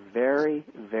with a very,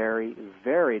 very,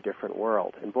 very different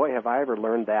world. And boy, have I ever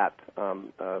learned that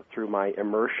through my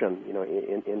immersion,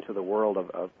 into the world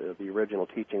of the original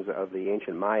teachings of the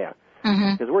ancient Maya.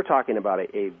 Because we're talking about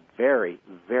a very,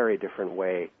 very different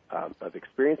way of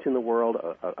experiencing the world,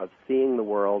 of seeing the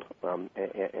world,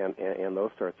 and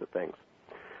those sorts of things.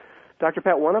 Dr.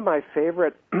 Pat, one of my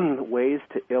favorite ways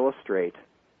to illustrate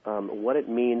what it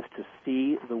means to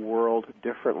see the world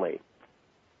differently,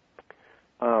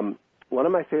 one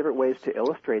of my favorite ways to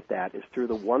illustrate that is through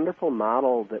the wonderful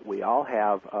model that we all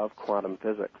have of quantum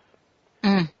physics.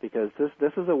 Because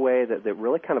this is a way that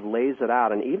really kind of lays it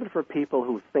out, and even for people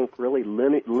who think really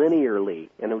linearly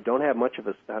and who don't have much of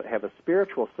have a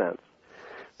spiritual sense,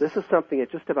 this is something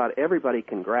that just about everybody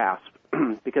can grasp.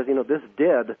 Because this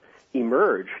did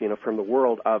emerge, from the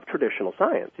world of traditional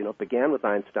science. It began with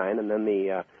Einstein, and then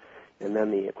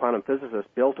the quantum physicists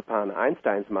built upon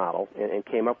Einstein's model and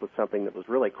came up with something that was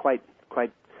really quite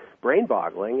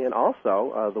brain-boggling. And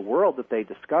also, the world that they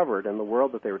discovered and the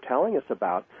world that they were telling us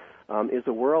about is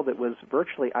a world that was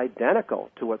virtually identical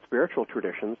to what spiritual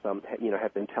traditions,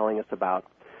 have been telling us about,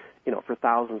 for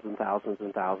thousands and thousands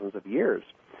and thousands of years.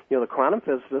 The quantum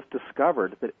physicists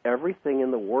discovered that everything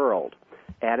in the world,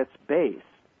 at its base,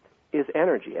 is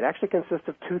energy. It actually consists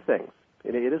of two things.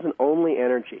 It isn't only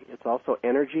energy. It's also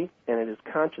energy, and it is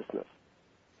consciousness.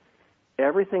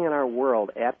 Everything in our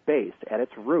world, at base, at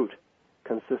its root,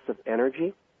 consists of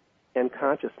energy and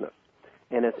consciousness.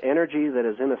 And it's energy that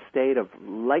is in a state of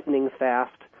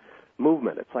lightning-fast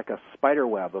movement. It's like a spider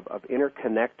web of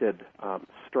interconnected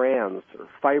strands or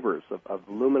fibers of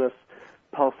luminous,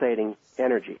 pulsating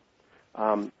energy.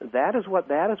 That is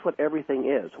what everything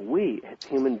is. We,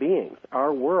 human beings,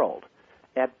 our world,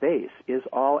 at base, is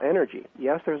all energy.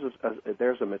 Yes,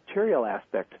 there's a material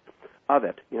aspect of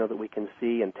it, that we can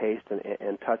see and taste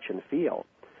and touch and feel.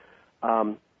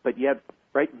 But yet,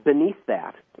 right beneath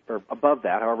that, or above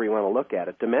that, however you want to look at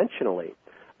it, dimensionally,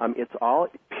 it's all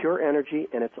pure energy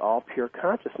and it's all pure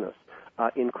consciousness,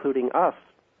 including us.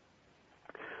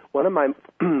 One of my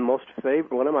most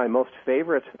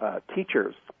favorite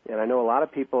teachers, and I know a lot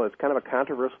of people, it's kind of a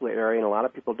controversial area, and a lot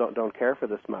of people don't care for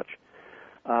this much.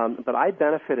 But I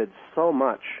benefited so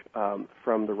much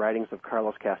from the writings of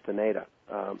Carlos Castaneda,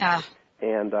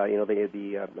 and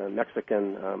the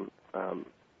Mexican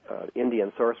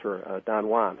Indian sorcerer Don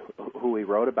Juan, who he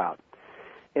wrote about.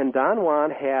 And Don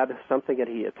Juan had something that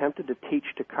he attempted to teach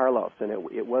to Carlos, and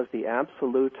it was the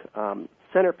absolute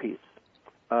centerpiece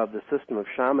of the system of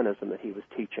shamanism that he was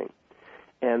teaching.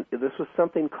 And this was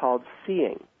something called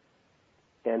seeing.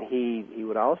 And he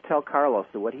would always tell Carlos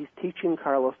that what he's teaching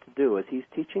Carlos to do is he's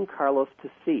teaching Carlos to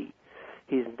see.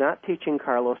 He's not teaching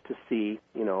Carlos to see,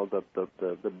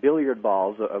 the billiard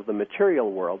balls of the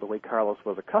material world, the way Carlos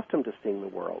was accustomed to seeing the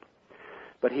world.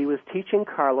 But he was teaching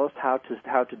Carlos how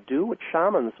to do what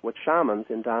shamans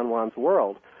in Don Juan's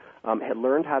world had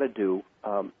learned how to do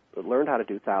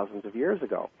thousands of years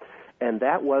ago. And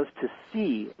that was to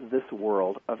see this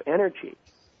world of energy,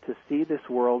 to see this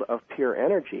world of pure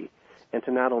energy, and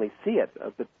to not only see it,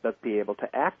 but be able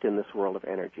to act in this world of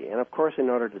energy. And, of course, in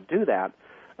order to do that,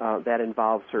 that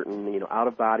involves certain,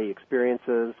 out-of-body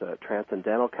experiences,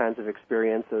 transcendental kinds of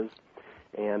experiences,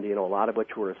 and, a lot of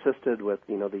which were assisted with,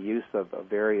 the use of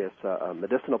various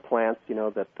medicinal plants,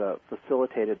 that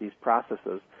facilitated these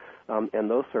processes, and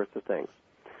those sorts of things.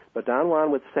 But Don Juan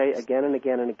would say again and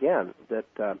again and again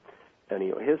that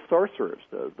his sorcerers,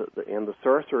 and the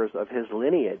sorcerers of his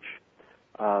lineage,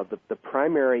 the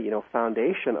primary,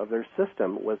 foundation of their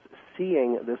system was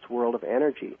seeing this world of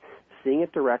energy, seeing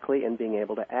it directly and being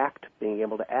able to act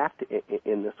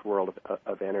in this world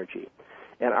of energy.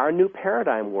 And our new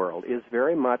paradigm world is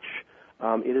very much,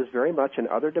 an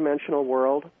other dimensional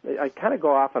world. I kind of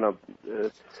go off on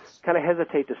kind of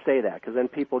hesitate to say that, because then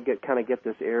people get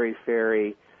this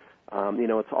airy-fairy,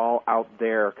 it's all out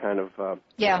there kind of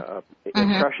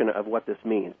impression of what this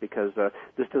means, because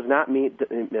this does not mean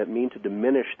to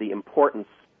diminish the importance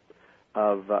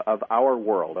of our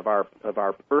world, of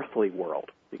our earthly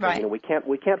world. Because right. We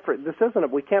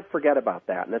can't forget about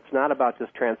that, and it's not about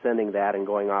just transcending that and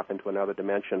going off into another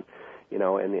dimension,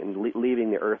 and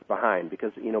leaving the earth behind.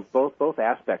 Because both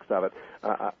aspects of it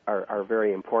are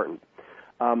very important.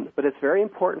 But it's very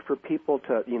important for people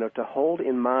to hold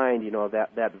in mind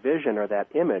that vision or that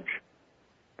image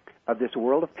of this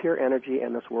world of pure energy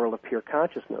and this world of pure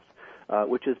consciousness,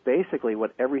 which is basically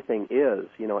what everything is,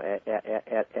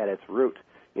 at its root.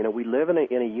 We live in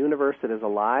a universe that is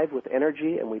alive with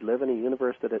energy, and we live in a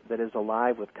universe that is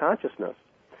alive with consciousness.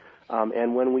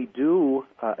 And when we do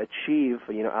achieve,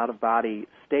 out-of-body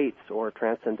states or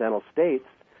transcendental states,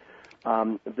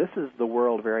 this is the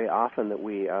world very often that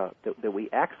we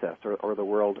access, or the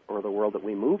world that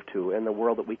we move to, and the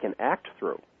world that we can act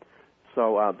through.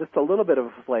 So just a little bit of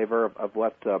a flavor of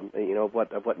what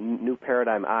what New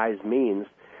Paradigm Eyes means.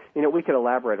 We could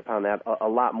elaborate upon that a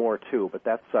lot more too, but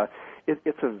that's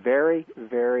it's a very,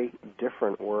 very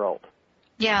different world.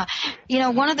 Yeah,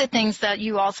 one of the things that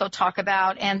you also talk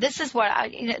about, and this is what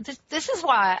this is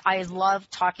why I love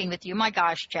talking with you. My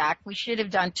gosh, Jack, we should have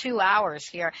done 2 hours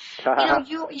here.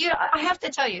 I have to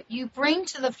tell you, you bring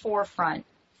to the forefront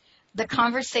the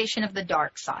conversation of the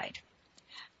dark side,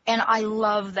 and I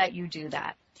love that you do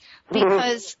that.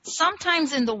 Because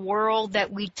sometimes in the world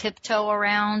that we tiptoe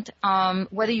around,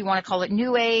 whether you want to call it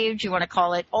New Age, you want to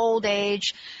call it Old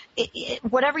Age,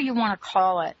 whatever you want to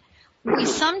call it, we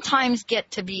sometimes get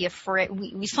to be afraid.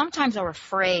 We sometimes are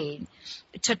afraid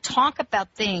to talk about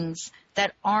things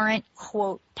that aren't,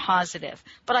 quote, positive.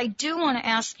 But I do want to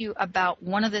ask you about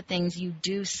one of the things you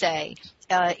do say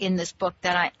in this book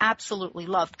that I absolutely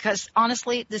love, because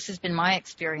honestly, this has been my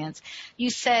experience. You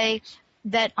say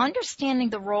that understanding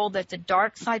the role that the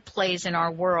dark side plays in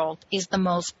our world is the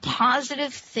most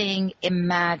positive thing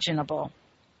imaginable.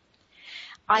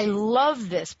 I love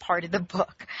this part of the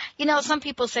book. Some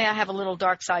people say I have a little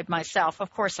dark side myself.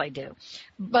 Of course I do.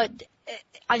 But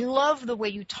I love the way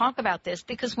you talk about this,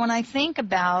 because when I think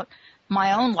about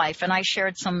my own life, and I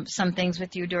shared some things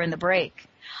with you during the break,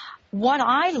 what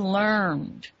I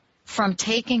learned from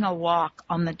taking a walk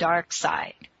on the dark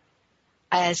side,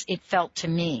 as it felt to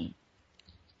me,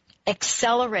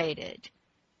 accelerated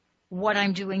what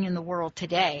I'm doing in the world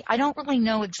today. I don't really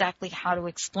know exactly how to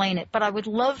explain it, but I would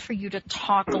love for you to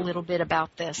talk a little bit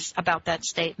about this, about that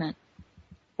statement.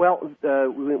 Well,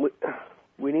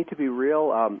 we need to be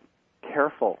real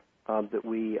careful that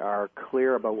we are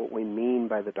clear about what we mean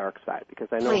by the dark side, because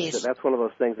I know that's one of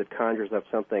those things that conjures up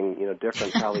something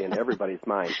different probably in everybody's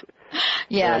mind.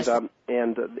 Yes.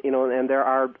 And there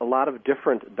are a lot of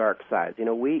different dark sides.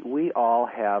 We all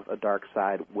have a dark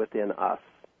side within us.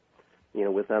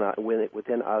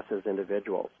 Within us as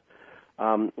individuals.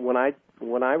 When I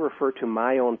refer to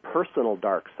my own personal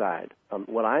dark side,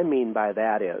 what I mean by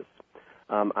that is,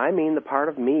 I mean the part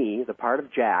of me, the part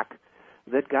of Jack,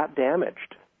 that got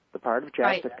damaged. The part of Jack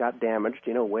right. that got damaged,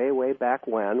 way back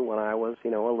when I was, a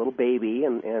little baby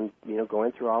and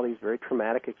going through all these very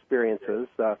traumatic experiences,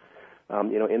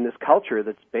 in this culture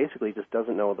that basically just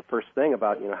doesn't know the first thing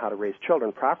about, how to raise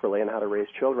children properly and how to raise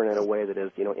children in a way that is,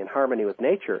 in harmony with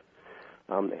nature.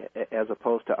 As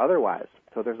opposed to otherwise.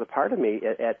 So there's a part of me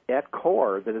at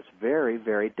core that is very,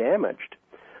 very damaged.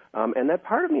 And that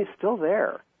part of me is still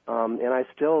there. And I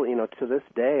still, to this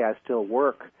day, I still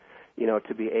work,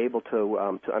 to be able to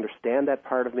understand that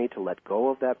part of me, to let go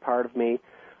of that part of me,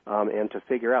 and to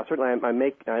figure out. Certainly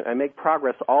I make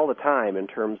progress all the time in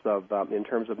terms of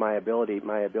my ability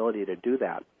to do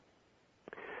that.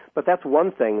 But that's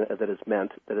one thing that is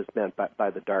meant by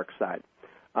the dark side.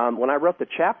 When I wrote the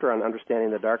chapter on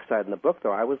understanding the dark side in the book,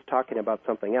 though, I was talking about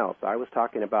something else. I was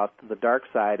talking about the dark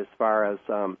side as far as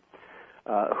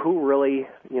who really,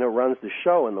 runs the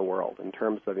show in the world in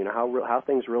terms of, how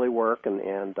things really work and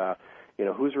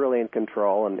who's really in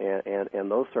control and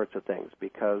those sorts of things.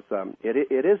 Because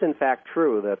it is in fact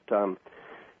true that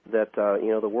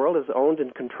the world is owned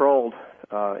and controlled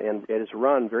and it is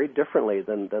run very differently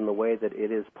than the way that it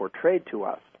is portrayed to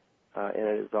us. And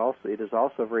it is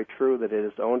also very true that it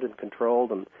is owned and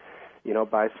controlled and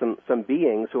by some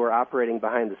beings who are operating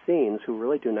behind the scenes who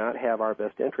really do not have our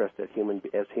best interest as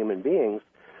human beings,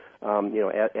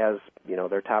 as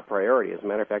their top priority. As a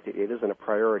matter of fact, it isn't a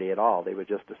priority at all. They would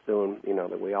just assume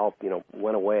that we all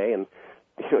went away and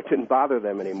it didn't bother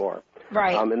them anymore.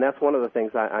 Right. And that's one of the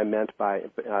things I meant by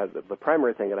the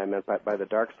primary thing that I meant by the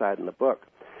dark side in the book.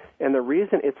 And the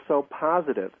reason it's so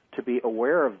positive to be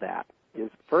aware of that is,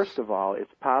 first of all,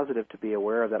 it's positive to be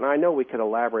aware of that. And I know we could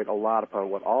elaborate a lot upon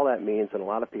what all that means, and a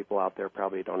lot of people out there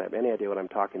probably don't have any idea what I'm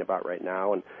talking about right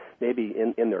now, and maybe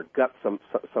in their gut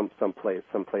someplace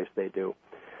they do.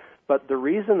 But the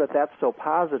reason that that's so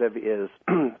positive is,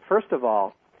 first of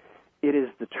all, it is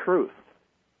the truth.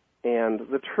 And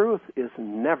the truth is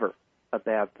never a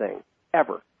bad thing,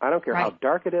 ever. I don't care how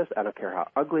dark it is. I don't care how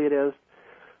ugly it is.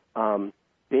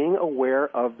 Being aware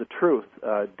of the truth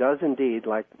does indeed,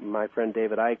 like my friend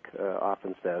David Icke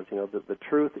often says, the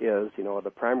truth is,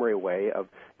 the primary way of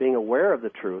being aware of the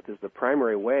truth is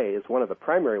one of the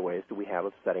primary ways that we have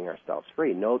of setting ourselves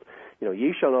free.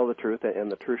 Ye shall know the truth,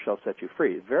 and the truth shall set you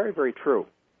free. Very, very true.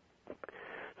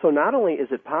 So not only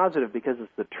is it positive because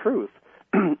it's the truth,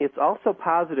 it's also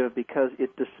positive because it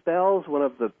dispels one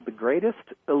of the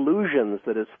greatest illusions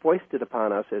that is foisted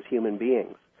upon us as human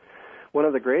beings. One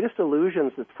of the greatest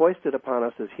illusions that's foisted upon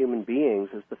us as human beings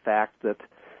is the fact that,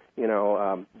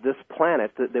 this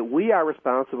planet, that we are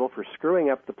responsible for screwing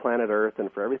up the planet Earth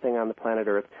and for everything on the planet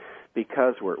Earth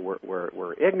because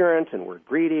we're ignorant and we're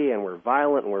greedy and we're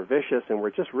violent and we're vicious and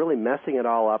we're just really messing it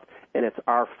all up, and it's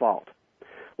our fault.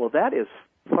 Well, that is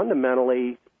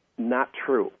fundamentally not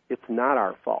true. It's not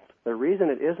our fault. The reason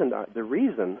it isn't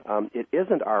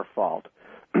our fault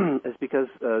is because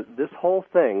this whole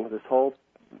thing,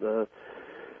 the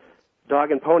dog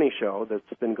and pony show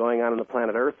that's been going on the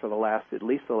planet Earth for at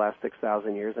least the last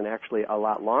 6,000 years, and actually a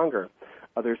lot longer.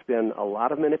 There's been a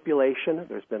lot of manipulation.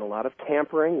 There's been a lot of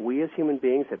tampering. We as human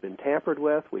beings have been tampered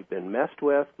with. We've been messed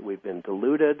with. We've been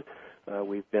deluded.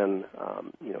 We've been,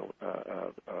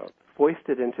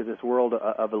 foisted into this world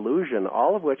of illusion,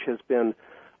 all of which has been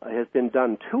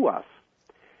done to us.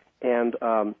 And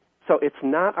so it's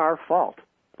not our fault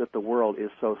that the world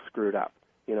is so screwed up.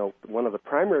 One of the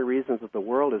primary reasons that the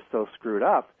world is so screwed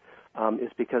up is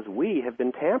because we have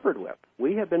been tampered with.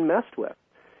 We have been messed with.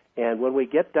 And when we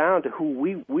get down to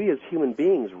who we as human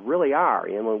beings really are,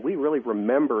 and when we really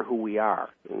remember who we are,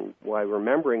 and by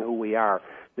remembering who we are,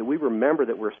 that we remember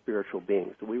that we're spiritual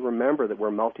beings, that we remember that we're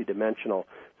multidimensional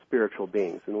spiritual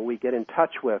beings, and when we get in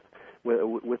touch with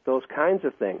those kinds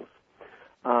of things,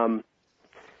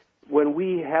 when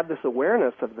we have this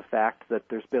awareness of the fact that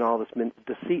there's been all this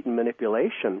deceit and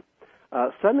manipulation,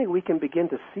 suddenly we can begin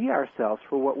to see ourselves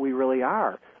for what we really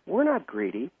are. We're not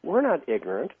greedy. We're not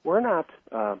ignorant. We're not,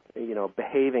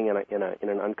 behaving in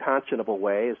an unconscionable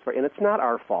way. And it's not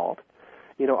our fault.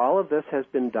 All of this has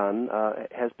been done.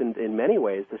 Has been in many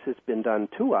ways. This has been done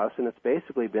to us, and it's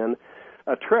basically been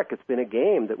a trick. It's been a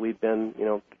game that we've been,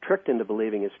 tricked into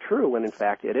believing is true when in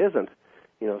fact it isn't.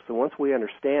 So once we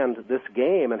understand this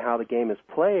game and how the game is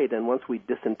played, and once we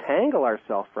disentangle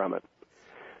ourselves from it,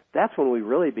 that's when we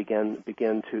really begin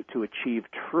to achieve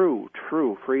true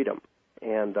freedom.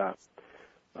 And I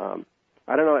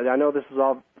don't know. I know this is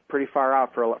all pretty far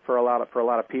out for a lot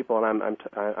of people, and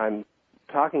I'm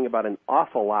talking about an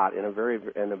awful lot in a very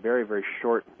very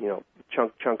short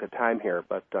chunk of time here.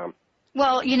 But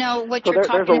well, what so you're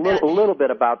talking there's about. A little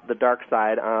bit about the dark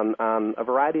side on a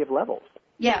variety of levels.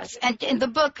 Yes, and the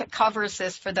book covers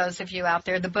this for those of you out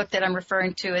there. The book that I'm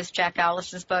referring to is Jack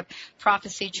Allis's book,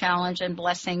 Prophecy, Challenge, and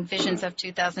Blessing, Visions of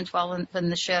 2012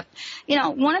 and the Shift.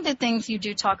 One of the things you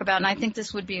do talk about, and I think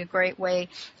this would be a great way,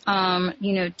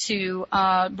 to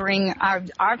bring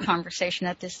our conversation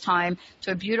at this time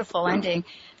to a beautiful ending,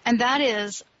 and that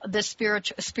is the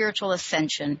spiritual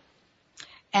ascension.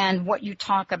 And what you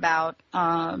talk about,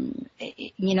 in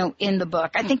the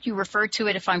book. I think you refer to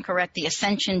it, if I'm correct, the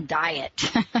Ascension Diet.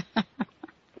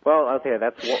 Well, okay,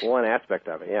 that's one aspect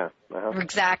of it, yeah. Uh-huh.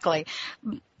 Exactly.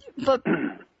 But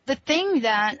the thing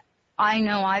that I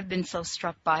know I've been so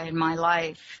struck by in my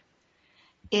life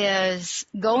is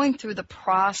going through the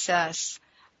process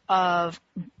of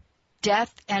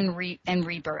death and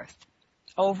rebirth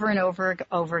over and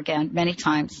over again, many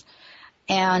times.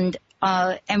 And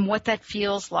what that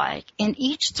feels like. And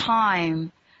each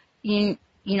time,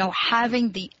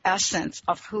 having the essence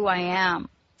of who I am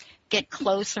get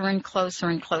closer and closer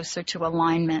and closer to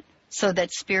alignment so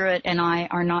that spirit and I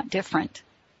are not different,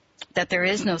 that there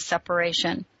is no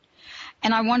separation.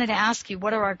 And I wanted to ask you,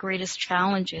 what are our greatest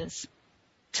challenges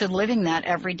to living that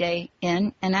every day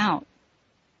in and out?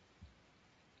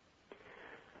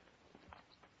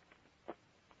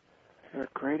 Our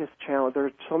greatest challenge. There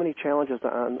are so many challenges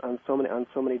on so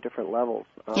many different levels.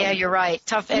 Yeah, you're right.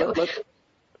 Tough.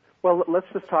 Let's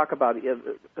just talk about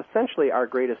essentially our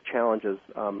greatest challenges.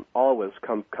 Always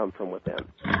come from within.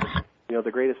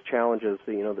 The greatest challenges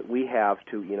that we have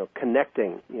to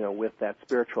connecting with that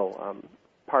spiritual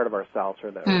part of ourselves,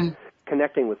 or that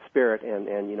connecting with spirit and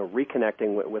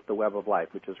reconnecting with the web of life,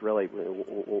 which is really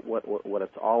what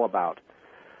it's all about.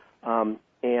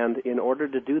 And in order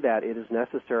to do that, it is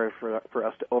necessary for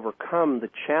us to overcome the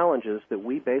challenges that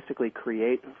we basically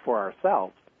create for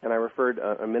ourselves. And I referred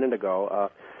a minute ago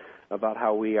about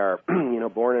how we are,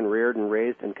 born and reared and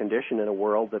raised and conditioned in a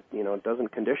world that,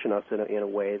 doesn't condition us in a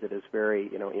way that is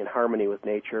very, in harmony with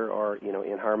nature or,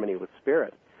 in harmony with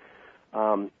spirit.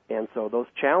 And so those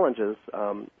challenges,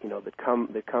 that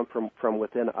come from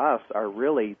within us are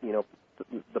really,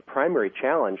 the primary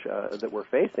challenge that we're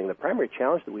facing. The primary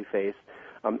challenge that we face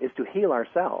is to heal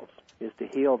ourselves, is to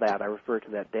heal that. I referred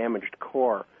to that damaged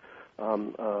core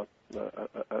a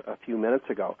few minutes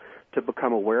ago. To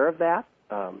become aware of that,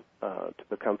 to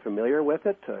become familiar with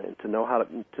it, to know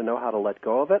how to let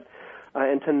go of it,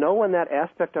 and to know when that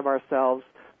aspect of ourselves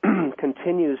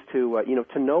continues to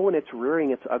know when it's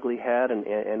rearing its ugly head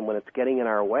and when it's getting in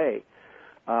our way.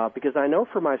 Because I know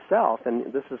for myself,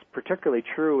 and this is particularly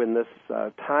true in this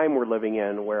time we're living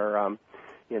in where,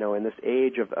 in this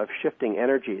age of shifting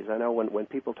energies, I know when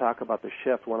people talk about the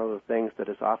shift, one of the things that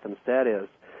is often said is,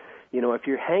 if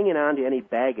you're hanging on to any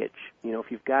baggage,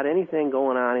 if you've got anything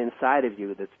going on inside of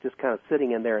you that's just kind of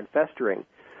sitting in there and festering,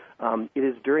 it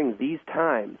is during these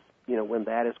times, when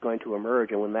that is going to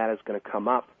emerge and when that is going to come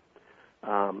up.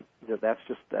 That's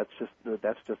just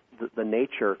the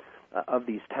nature of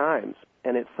these times,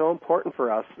 and it's so important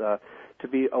for us to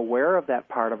be aware of that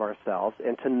part of ourselves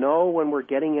and to know when we're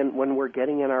getting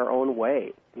in our own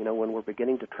way. When we're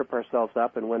beginning to trip ourselves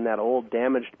up, and when that old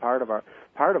damaged part of us,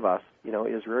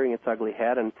 is rearing its ugly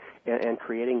head and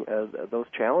creating those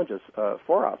challenges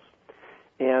for us.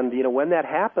 And when that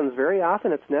happens, very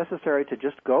often it's necessary to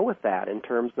just go with that. In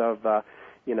terms of,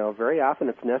 very often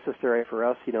it's necessary for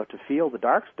us, to feel the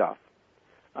dark stuff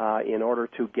in order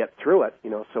to get through it.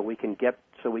 So we can get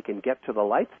to the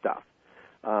light stuff.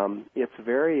 It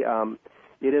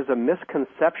is a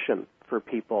misconception for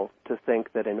people to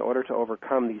think that in order to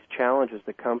overcome these challenges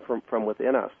that come from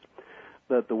within us,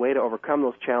 the way to overcome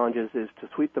those challenges is to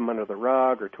sweep them under the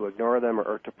rug or to ignore them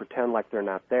or to pretend like they're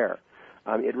not there.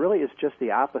 It really is just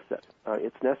the opposite.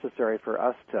 It's necessary for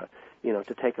us to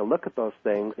take a look at those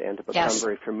things and to become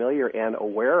very familiar and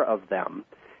aware of them.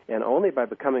 And only by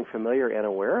becoming familiar and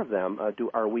aware of them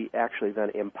are we actually then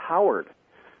empowered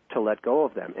to let go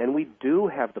of them. And we do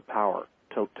have the power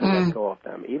to let go of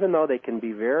them, even though they can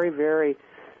be very, very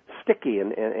sticky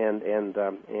and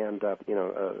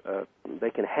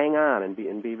they can hang on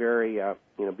and be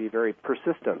very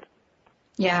persistent.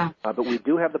 Yeah. But we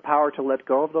do have the power to let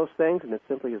go of those things, and it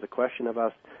simply is a question of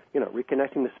us,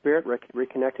 reconnecting the spirit,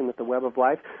 reconnecting with the web of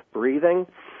life, breathing.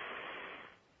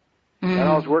 That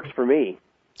always works for me.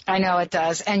 I know it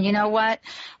does. And you know what?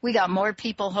 We got more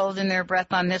people holding their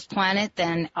breath on this planet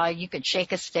than you could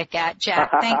shake a stick at.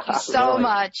 Jack, thank you so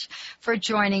much for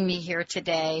joining me here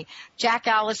today. Jack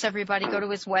Allis, everybody, go to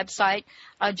his website,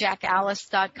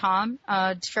 jackallis.com,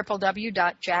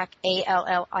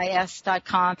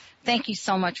 www.jackallis.com. Thank you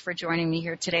so much for joining me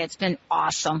here today. It's been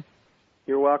awesome.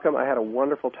 You're welcome. I had a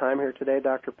wonderful time here today,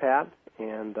 Dr. Pat,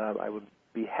 and I would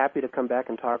be happy to come back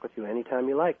and talk with you anytime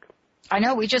you like. I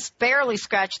know we just barely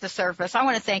scratched the surface. I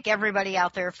want to thank everybody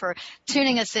out there for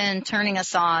tuning us in, turning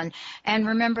us on. And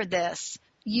remember this,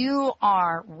 you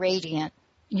are radiant,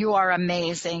 you are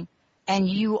amazing, and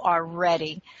you are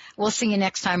ready. We'll see you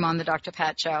next time on the Dr.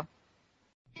 Pat Show.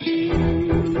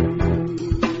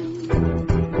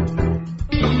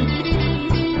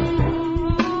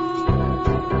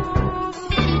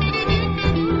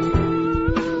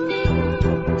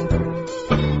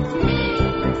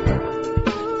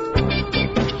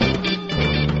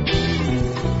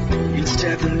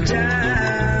 Stepping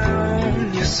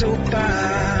down your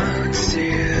soapbox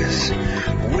is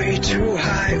way too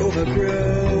high,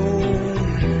 overgrown,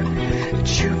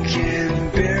 that you can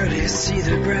barely see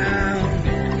the ground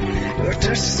or touch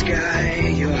the sky.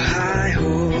 Your high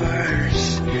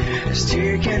horse is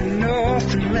taken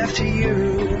north and left to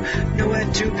you,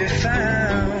 nowhere to be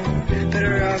found,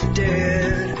 better off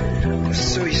dead, or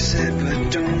so you said,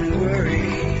 but don't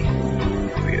worry,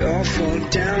 we all fall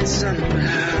down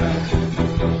somehow.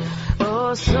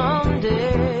 Oh,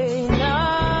 someday,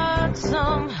 not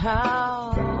somehow.